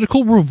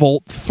 political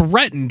revolt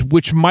threatened,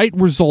 which might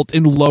result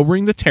in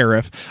lowering the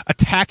tariff,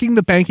 attacking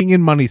the banking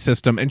and money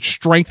system, and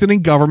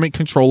strengthening government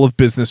control of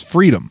business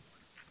freedom.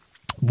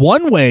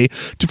 One way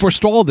to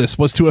forestall this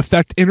was to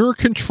effect inner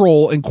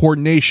control and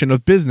coordination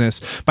of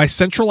business by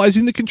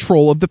centralizing the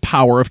control of the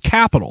power of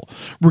capital,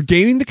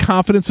 regaining the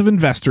confidence of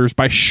investors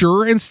by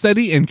sure and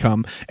steady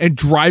income, and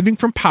driving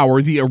from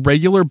power the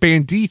irregular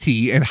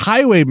banditti and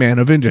highwaymen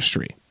of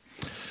industry.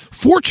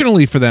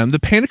 Fortunately for them, the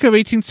Panic of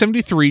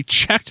 1873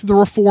 checked the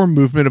reform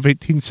movement of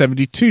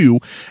 1872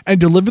 and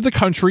delivered the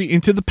country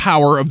into the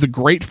power of the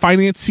great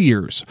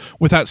financiers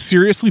without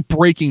seriously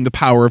breaking the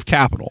power of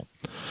capital.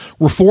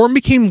 Reform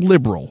became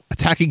liberal,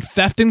 attacking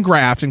theft and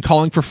graft and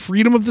calling for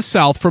freedom of the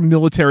South from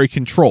military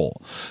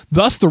control.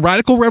 Thus, the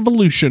radical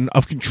revolution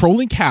of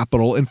controlling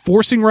capital and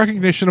forcing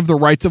recognition of the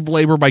rights of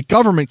labor by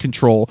government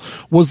control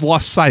was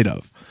lost sight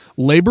of.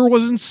 Labor war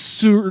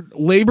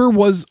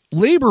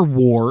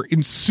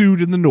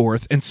ensued in the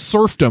North, and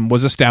serfdom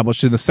was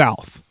established in the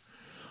South.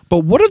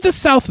 But what of the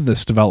South in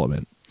this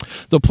development?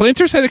 The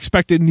planters had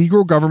expected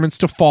Negro governments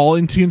to fall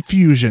into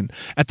confusion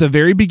at the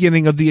very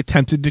beginning of the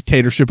attempted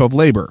dictatorship of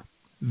labor.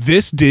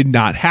 This did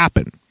not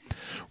happen.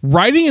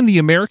 Writing in the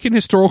American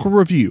Historical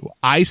Review,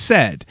 I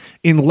said,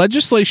 in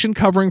legislation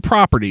covering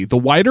property, the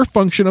wider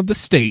function of the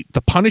state,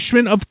 the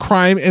punishment of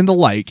crime, and the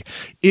like,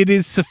 it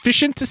is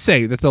sufficient to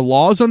say that the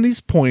laws on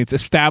these points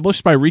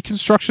established by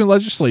Reconstruction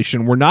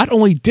legislation were not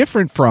only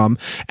different from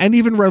and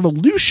even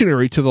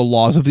revolutionary to the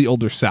laws of the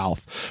older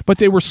South, but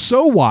they were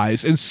so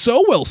wise and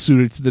so well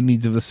suited to the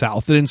needs of the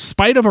South that in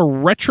spite of a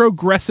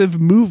retrogressive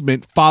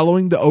movement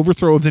following the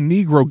overthrow of the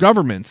Negro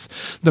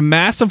governments, the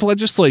mass of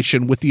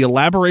legislation with the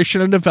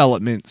elaboration and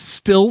development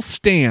still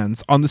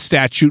stands on the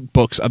statute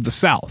books of the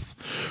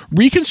South.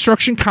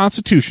 Reconstruction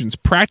constitutions,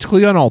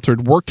 practically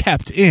unaltered, were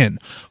kept in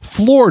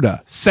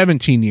Florida,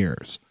 17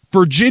 years,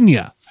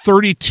 Virginia,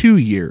 32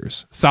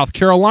 years, South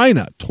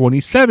Carolina,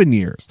 27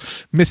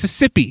 years,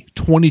 Mississippi,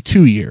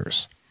 22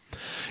 years.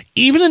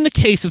 Even in the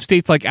case of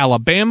states like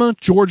Alabama,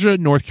 Georgia,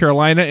 North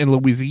Carolina, and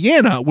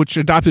Louisiana, which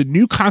adopted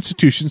new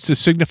constitutions to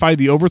signify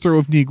the overthrow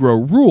of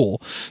Negro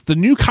rule, the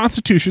new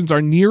constitutions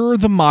are nearer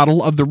the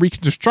model of the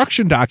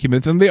Reconstruction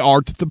document than they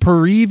are to the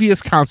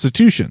previous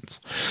constitutions.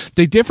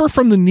 They differ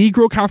from the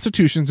Negro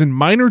constitutions in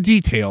minor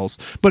details,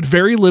 but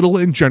very little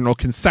in general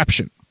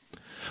conception.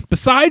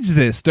 Besides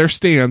this, there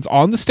stands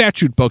on the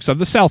statute books of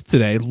the South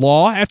today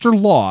law after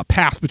law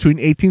passed between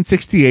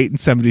 1868 and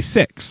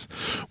 76,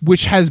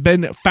 which has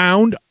been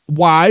found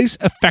wise,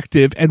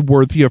 effective, and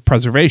worthy of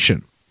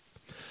preservation.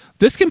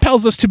 This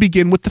compels us to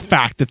begin with the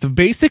fact that the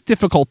basic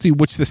difficulty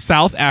which the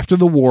South after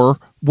the war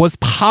was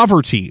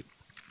poverty.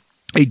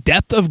 A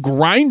depth of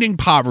grinding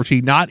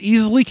poverty not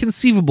easily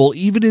conceivable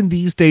even in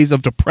these days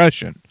of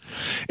depression.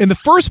 In the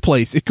first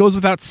place, it goes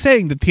without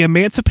saying that the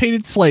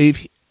emancipated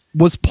slave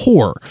was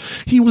poor.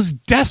 He was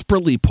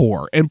desperately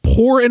poor, and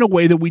poor in a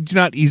way that we do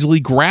not easily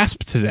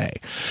grasp today.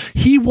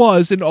 He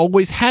was, and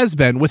always has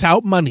been,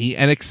 without money,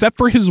 and except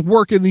for his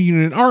work in the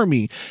Union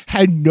Army,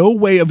 had no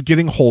way of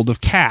getting hold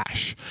of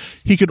cash.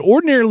 He could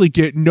ordinarily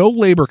get no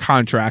labor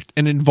contract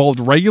and involved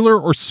regular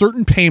or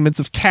certain payments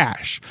of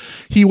cash.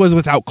 He was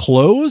without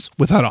clothes,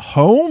 without a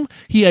home.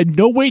 He had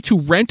no way to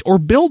rent or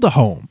build a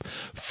home.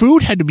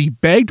 Food had to be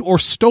begged or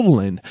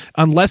stolen,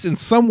 unless in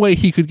some way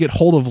he could get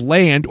hold of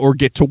land or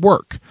get to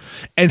work.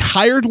 And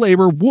hired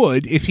labor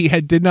would, if he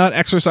did not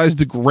exercise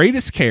the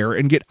greatest care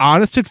and get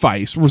honest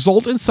advice,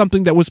 result in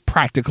something that was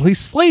practically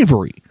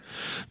slavery.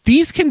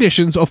 These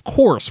conditions, of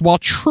course, while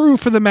true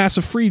for the mass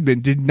of freedmen,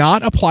 did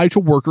not apply to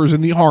workers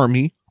in the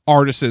army,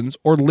 artisans,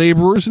 or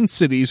laborers in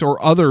cities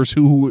or others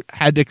who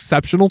had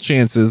exceptional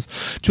chances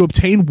to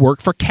obtain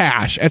work for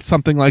cash at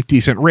something like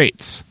decent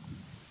rates.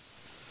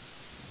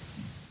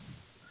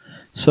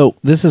 So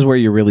this is where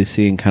you're really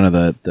seeing kind of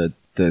the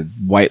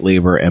white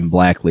labor and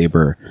black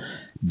labor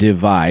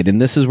divide,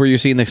 and this is where you're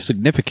seeing the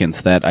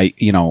significance that I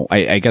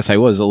guess I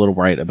was a little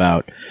right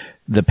about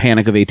the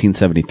Panic of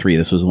 1873.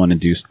 This was one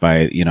induced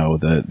by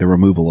the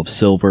removal of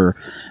silver,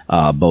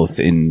 both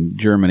in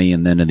Germany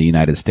and then in the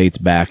United States,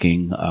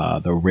 backing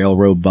the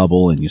railroad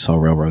bubble, and you saw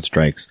railroad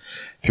strikes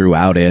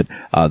throughout it.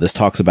 This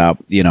talks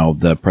about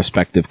the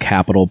prospective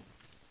capital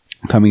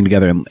coming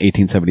together in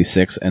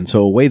 1876, and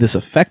so a way this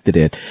affected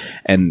it,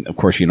 and of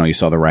course you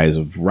saw the rise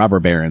of robber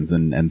barons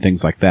and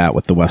things like that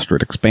with the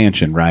westward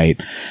expansion, right?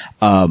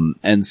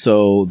 And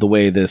so the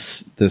way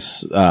this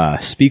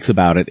speaks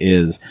about it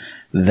is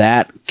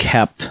that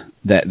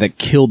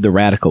killed the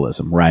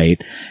radicalism, right?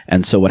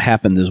 And so what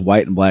happened is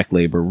white and black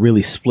labor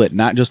really split,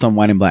 not just on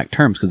white and black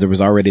terms, because there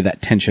was already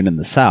that tension in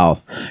the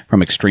South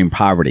from extreme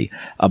poverty,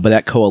 but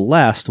that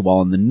coalesced,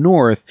 while in the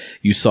North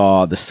you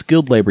saw the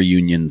skilled labor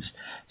unions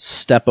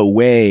step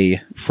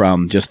away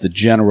from just the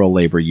general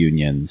labor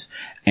unions.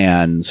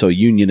 And so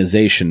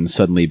unionization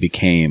suddenly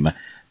became,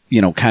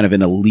 kind of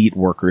an elite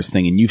workers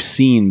thing. And you've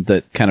seen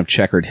the kind of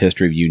checkered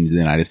history of unions in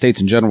the United States.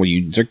 In general,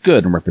 unions are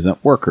good and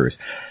represent workers,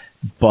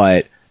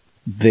 but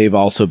they've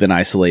also been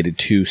isolated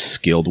to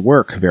skilled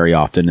work very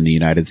often in the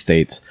United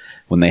States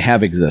when they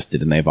have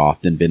existed. And they've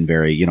often been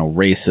very,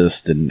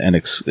 racist and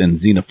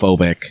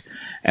xenophobic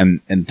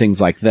and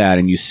things like that.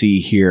 And you see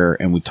here,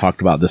 and we've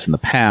talked about this in the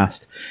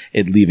past,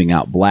 it leaving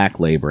out black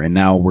labor. And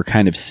now we're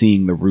kind of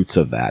seeing the roots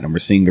of that. And we're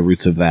seeing the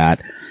roots of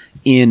that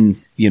in,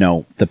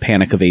 the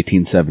Panic of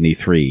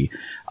 1873.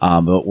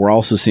 But we're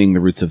also seeing the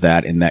roots of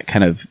that in that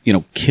kind of,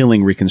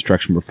 killing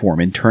Reconstruction reform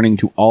and turning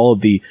to all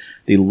of the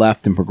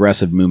left and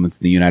progressive movements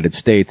in the United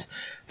States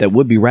that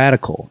would be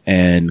radical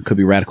and could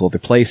be radical at their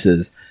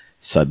places,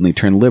 suddenly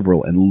turn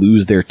liberal and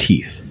lose their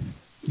teeth.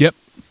 Yep.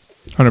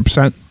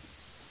 100%.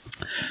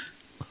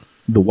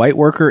 The white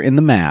worker in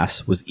the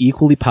mass was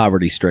equally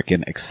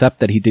poverty-stricken, except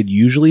that he did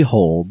usually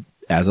hold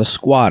as a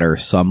squatter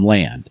some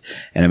land,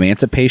 and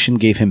emancipation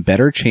gave him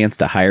better chance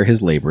to hire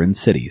his labor in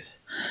cities.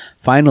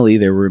 Finally,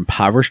 there were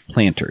impoverished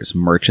planters,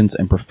 merchants,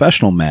 and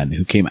professional men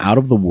who came out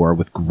of the war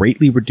with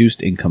greatly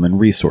reduced income and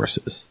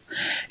resources.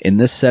 In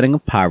this setting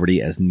of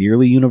poverty, as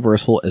nearly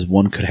universal as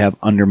one could have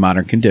under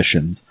modern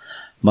conditions,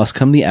 must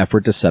come the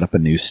effort to set up a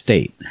new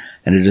state,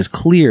 and it is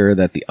clear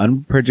that the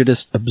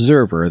unprejudiced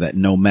observer that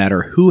no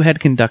matter who had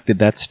conducted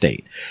that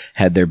state,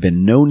 had there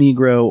been no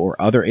Negro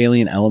or other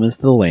alien elements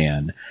to the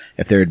land,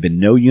 if there had been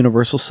no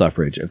universal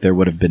suffrage, if there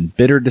would have been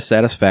bitter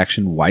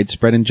dissatisfaction,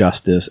 widespread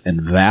injustice,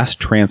 and vast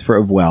transfer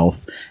of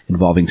wealth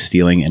involving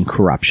stealing and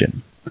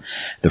corruption.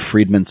 The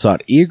freedman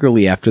sought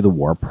eagerly after the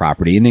war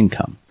property and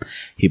income.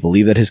 He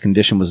believed that his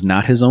condition was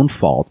not his own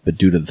fault, but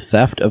due to the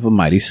theft of a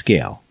mighty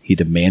scale. He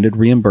demanded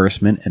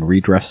reimbursement and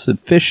redress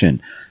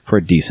sufficient for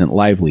a decent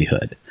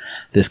livelihood.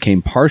 This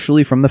came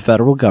partially from the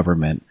federal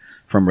government,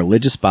 from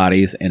religious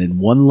bodies, and in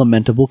one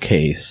lamentable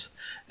case,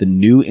 the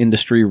new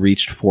industry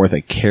reached forth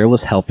a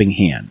careless helping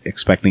hand,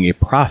 expecting a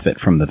profit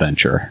from the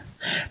venture.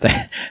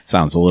 That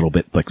sounds a little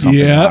bit like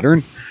something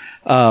modern.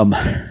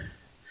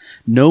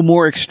 No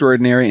more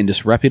extraordinary and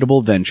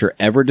disreputable venture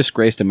ever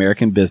disgraced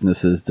American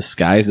businesses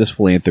disguised as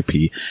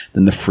philanthropy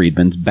than the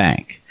Freedmen's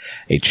Bank,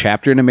 a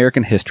chapter in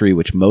American history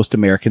which most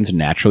Americans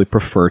naturally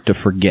prefer to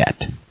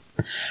forget.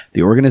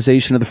 The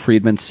organization of the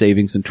Freedmen's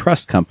Savings and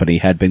Trust Company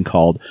had been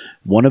called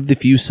one of the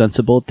few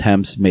sensible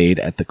attempts made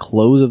at the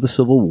close of the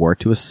Civil War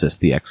to assist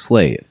the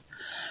ex-slave.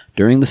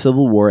 During the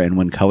Civil War and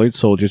when colored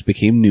soldiers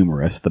became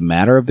numerous, the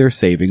matter of their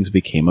savings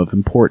became of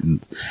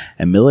importance,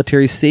 and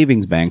military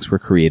savings banks were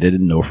created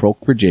in Norfolk,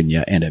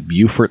 Virginia, and at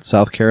Beaufort,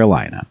 South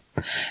Carolina.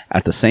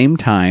 At the same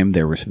time,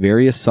 there were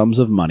various sums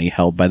of money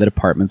held by the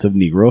Departments of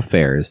Negro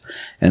Affairs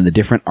and the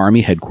different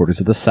Army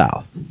headquarters of the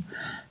South.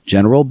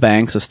 General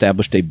Banks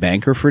established a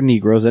banker for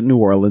Negroes at New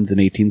Orleans in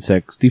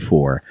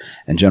 1864,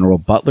 and General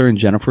Butler and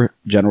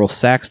General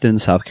Saxton in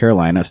South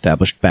Carolina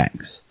established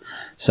banks.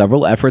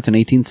 Several efforts in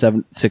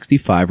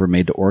 1865 were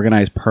made to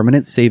organize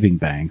permanent saving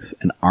banks,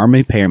 and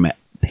Army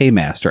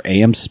Paymaster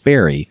A.M.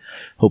 Sperry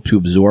hoped to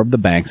absorb the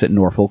banks at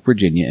Norfolk,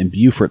 Virginia, and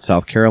Beaufort,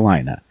 South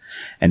Carolina,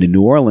 and in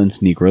New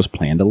Orleans, Negroes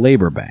planned a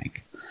labor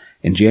bank.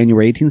 In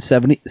January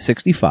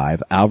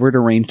 1865, Alfred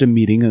arranged a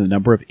meeting of a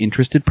number of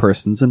interested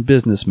persons and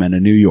businessmen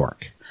in New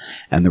York,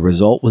 and the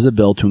result was a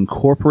bill to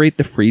incorporate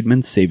the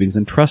Freedmen's Savings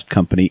and Trust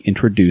Company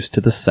introduced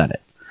to the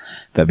Senate.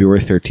 February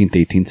 13,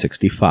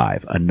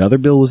 1865, another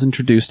bill was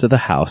introduced to the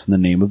House in the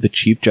name of the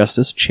Chief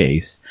Justice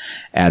Chase,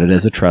 added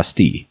as a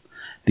trustee.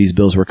 These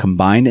bills were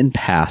combined and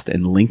passed,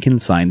 and Lincoln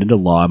signed into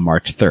law on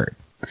March 3rd.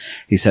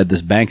 He said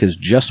this bank is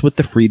just what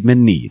the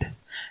freedmen need,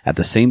 at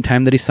the same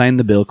time that he signed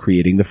the bill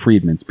creating the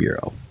Freedmen's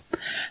Bureau.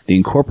 The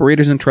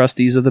incorporators and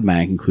trustees of the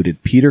bank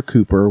included Peter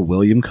Cooper,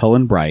 William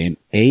Cullen Bryant,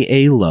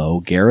 A.A.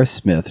 Lowe, Gareth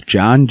Smith,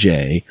 John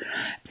Jay,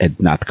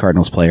 not the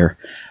Cardinals player,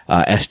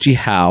 S.G.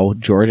 Howe,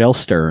 George L.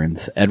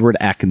 Stearns, Edward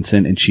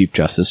Atkinson, and Chief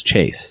Justice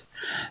Chase.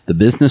 The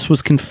business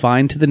was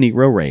confined to the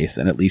Negro race,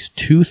 and at least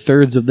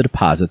 2/3 of the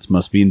deposits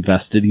must be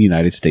invested in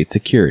United States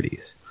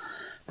securities.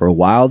 For a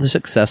while, the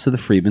success of the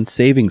Freedmen's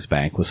Savings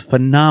Bank was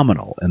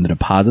phenomenal, and the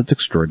deposits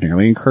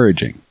extraordinarily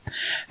encouraging.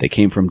 They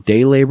came from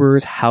day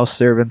laborers, house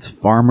servants,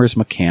 farmers,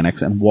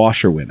 mechanics, and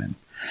washerwomen,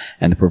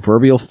 and the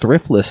proverbial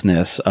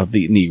thriftlessness of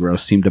the Negro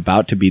seemed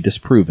about to be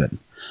disproven.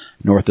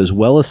 North as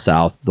well as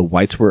South, the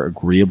whites were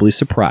agreeably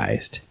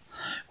surprised.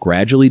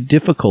 Gradually,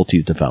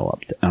 difficulties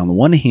developed, and on the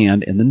one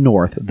hand, in the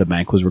North, the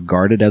bank was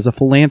regarded as a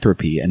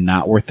philanthropy and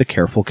not worth the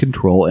careful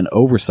control and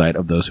oversight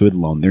of those who had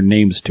loaned their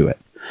names to it.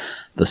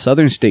 The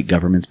Southern state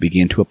governments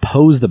began to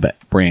oppose the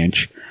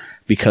branch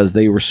because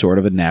they were sort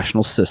of a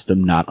national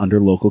system not under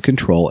local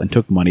control and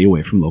took money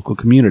away from local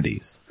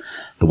communities.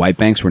 The white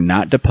banks were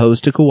not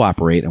disposed to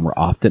cooperate and were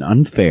often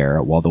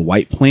unfair, while the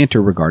white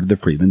planter regarded the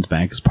Freedmen's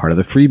Bank as part of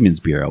the Freedmen's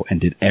Bureau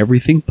and did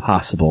everything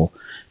possible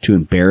to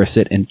embarrass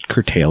it and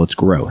curtail its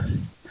growth.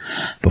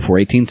 Before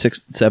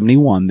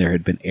 1871, there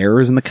had been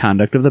errors in the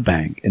conduct of the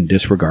bank and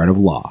disregard of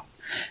law.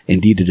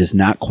 Indeed, it is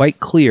not quite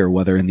clear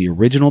whether in the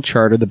original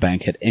charter the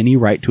bank had any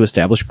right to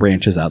establish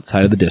branches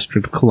outside of the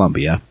District of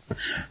Columbia.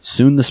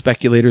 Soon the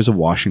speculators of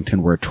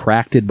Washington were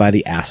attracted by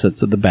the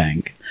assets of the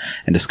bank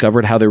and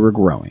discovered how they were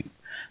growing.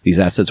 These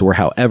assets were,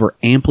 however,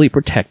 amply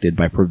protected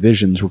by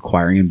provisions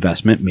requiring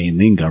investment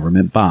mainly in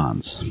government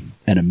bonds.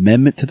 An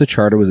amendment to the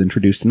charter was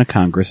introduced into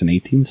Congress in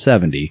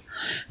 1870,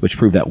 which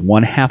proved that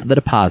 1/2 of the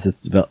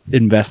deposits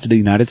invested in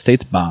United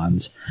States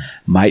bonds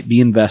might be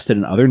invested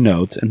in other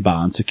notes and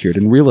bonds secured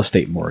in real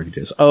estate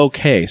mortgages.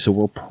 Okay, so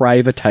we're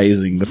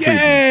privatizing the freedmen.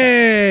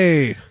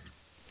 Yay!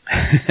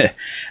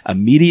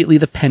 Immediately,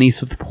 the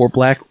pennies of the poor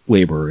black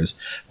laborers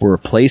were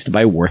replaced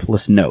by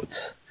worthless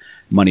notes.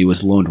 Money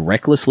was loaned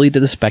recklessly to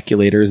the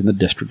speculators in the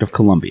District of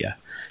Columbia.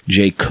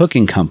 J. Cook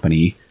and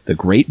Company, the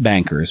great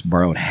bankers,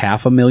 borrowed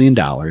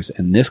 $500,000,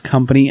 and this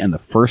company and the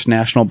First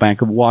National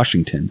Bank of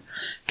Washington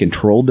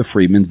controlled the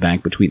Freedmen's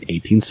Bank between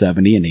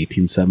 1870 and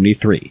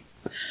 1873.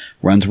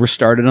 Runs were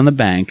started on the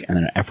bank, and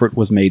an effort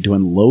was made to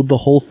unload the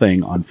whole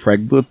thing on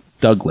Frederick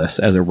Douglass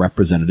as a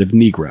representative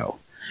Negro.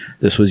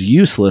 This was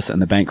useless, and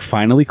the bank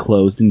finally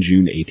closed in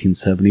June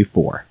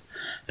 1874.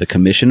 The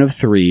Commission of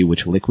Three,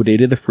 which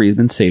liquidated the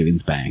Freedmen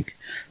Savings Bank,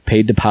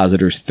 paid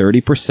depositors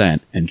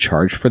 30% and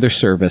charged for their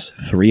service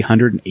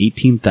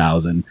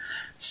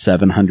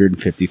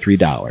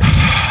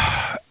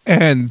 $318,753.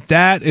 And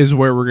that is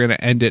where we're going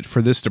to end it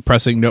for this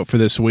depressing note for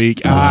this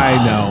week.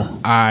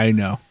 I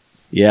know.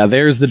 Yeah,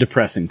 there's the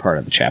depressing part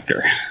of the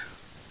chapter.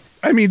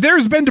 I mean,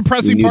 there's been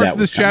depressing parts of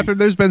this chapter.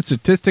 There's been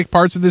statistic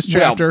parts of this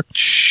chapter. Well,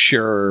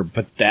 sure,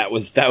 but that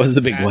was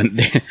the big one.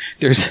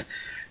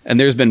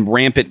 There's been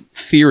rampant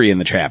theory in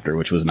the chapter,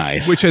 which was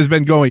nice. Which has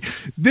been going.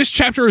 This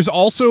chapter is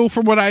also,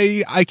 from what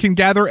I can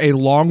gather, a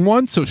long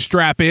one, so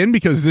strap in,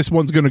 because this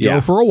one's going to go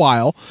for a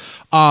while.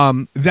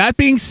 That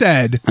being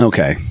said,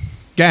 okay,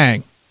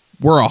 gang,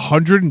 we're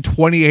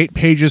 128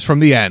 pages from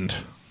the end.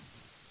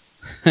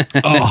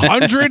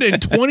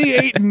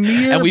 128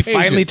 near and we pages.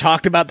 Finally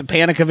talked about the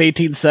Panic of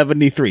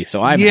 1873,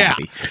 so I'm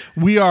happy.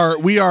 We are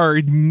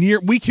near.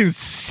 We can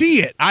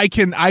see it. I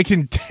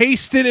can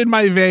taste it in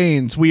my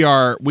veins. We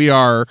are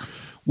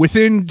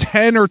within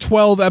 10 or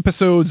 12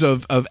 episodes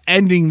of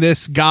ending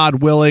this,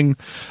 God willing.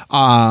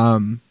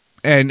 And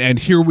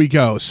here we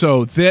go.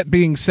 So that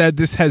being said,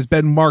 this has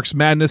been Mark's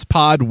Madness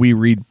Pod. We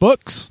read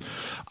books.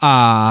 There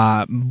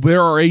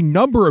are a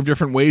number of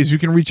different ways you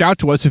can reach out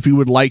to us if you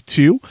would like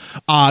to.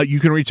 You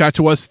can reach out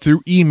to us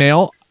through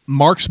email,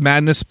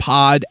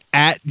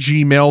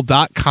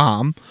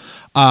 marksmadnesspod@gmail.com.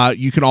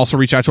 You can also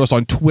reach out to us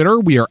on Twitter.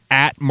 We are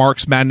at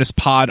Mark's Madness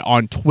Pod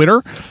on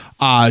Twitter.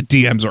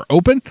 DMs are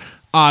open.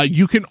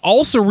 You can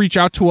also reach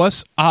out to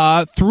us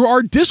through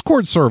our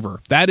Discord server.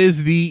 That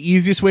is the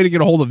easiest way to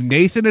get a hold of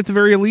Nathan at the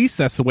very least.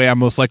 That's the way I'm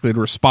most likely to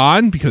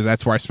respond, because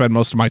that's where I spend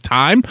most of my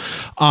time.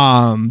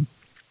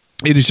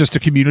 It is just a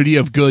community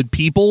of good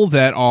people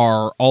that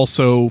are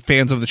also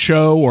fans of the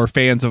show or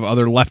fans of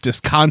other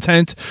leftist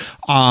content,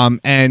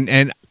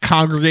 and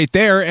congregate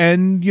there.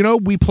 And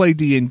we play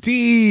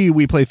D&D,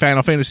 we play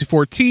Final Fantasy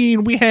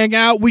 14, we hang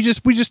out, we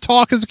just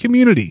talk as a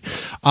community.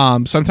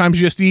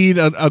 Sometimes you just need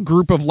a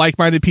group of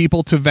like-minded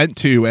people to vent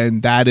to,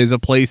 and that is a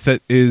place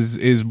that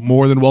is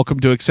more than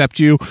welcome to accept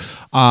you.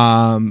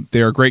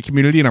 They're a great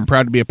community, and I'm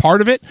proud to be a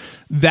part of it.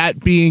 That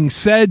being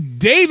said,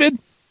 David,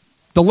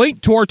 the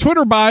link to our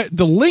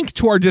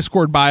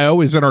Discord bio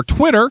is in our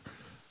Twitter.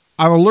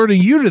 I'm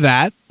alerting you to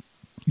that,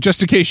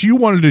 just in case you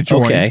wanted to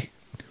join. Okay.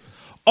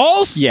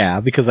 Also, yeah,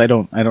 because I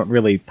don't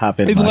really pop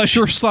in unless much.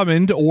 You're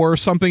summoned or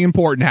something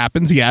important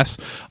happens. Yes.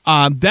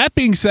 That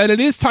being said, it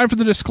is time for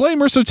the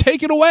disclaimer. So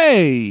take it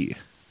away.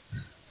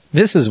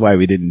 This is why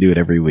we didn't do it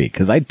every week,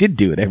 because I did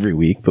do it every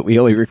week, but we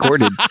only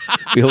recorded.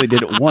 We only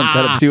did it once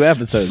out of 2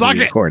 episodes we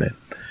recorded.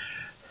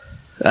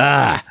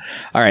 All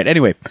right.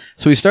 Anyway,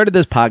 so we started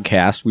this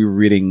podcast. We were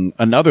reading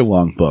another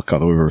long book,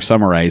 although we were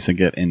summarizing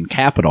it in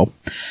capital.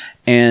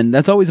 And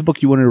that's always a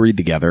book you wanted to read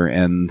together.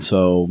 And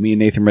so me and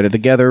Nathan read it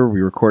together.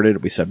 We recorded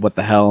it. We said, what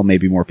the hell?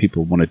 Maybe more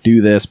people want to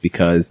do this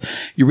because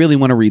you really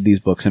want to read these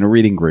books in a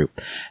reading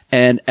group.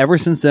 And ever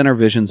since then, our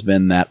vision's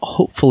been that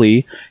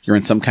hopefully you're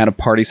in some kind of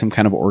party, some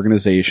kind of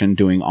organization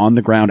doing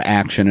on-the-ground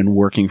action and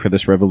working for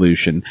this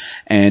revolution.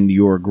 And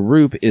your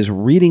group is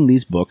reading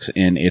these books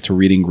in its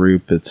reading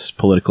group, its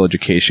political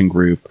education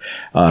group,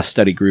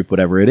 study group,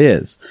 whatever it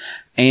is.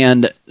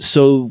 And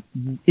so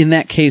in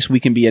that case, we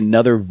can be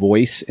another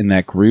voice in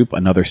that group,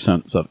 another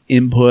sense of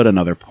input,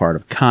 another part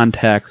of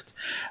context,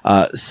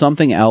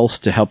 something else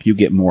to help you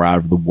get more out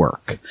of the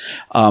work.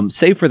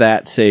 Save for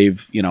that,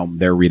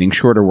 they're reading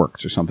shorter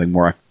works or something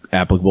more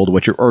applicable to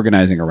what you're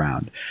organizing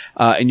around.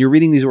 And you're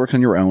reading these works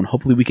on your own.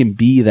 Hopefully we can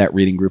be that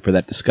reading group or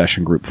that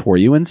discussion group for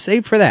you. And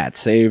save for that.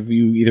 Save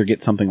you either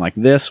get something like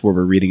this where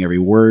we're reading every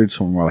word,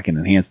 so more like an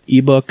enhanced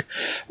ebook,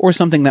 or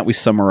something that we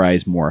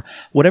summarize more.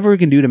 Whatever we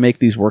can do to make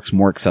these works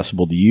more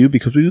accessible to you,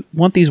 because we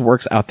want these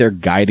works out there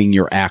guiding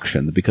your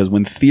actions. Because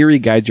when theory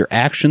guides your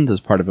actions as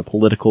part of a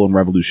political and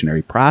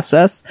revolutionary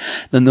process,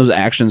 then those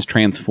actions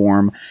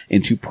transform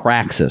into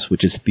praxis,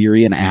 which is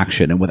theory and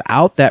action. And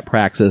without that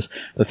praxis,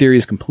 the theory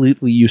is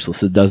completely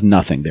useless. It does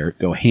nothing. They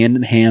go hand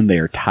in hand. They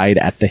are tied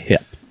at the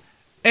hip.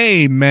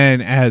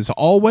 Amen. As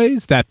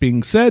always, that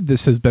being said,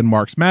 this has been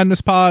Mark's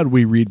Madness Pod.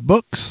 We read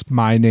books.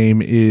 My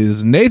name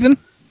is Nathan.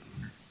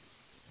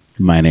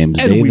 My name's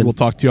David. And we will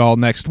talk to you all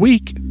next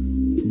week.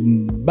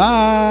 Bye.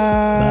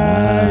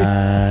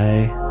 Bye.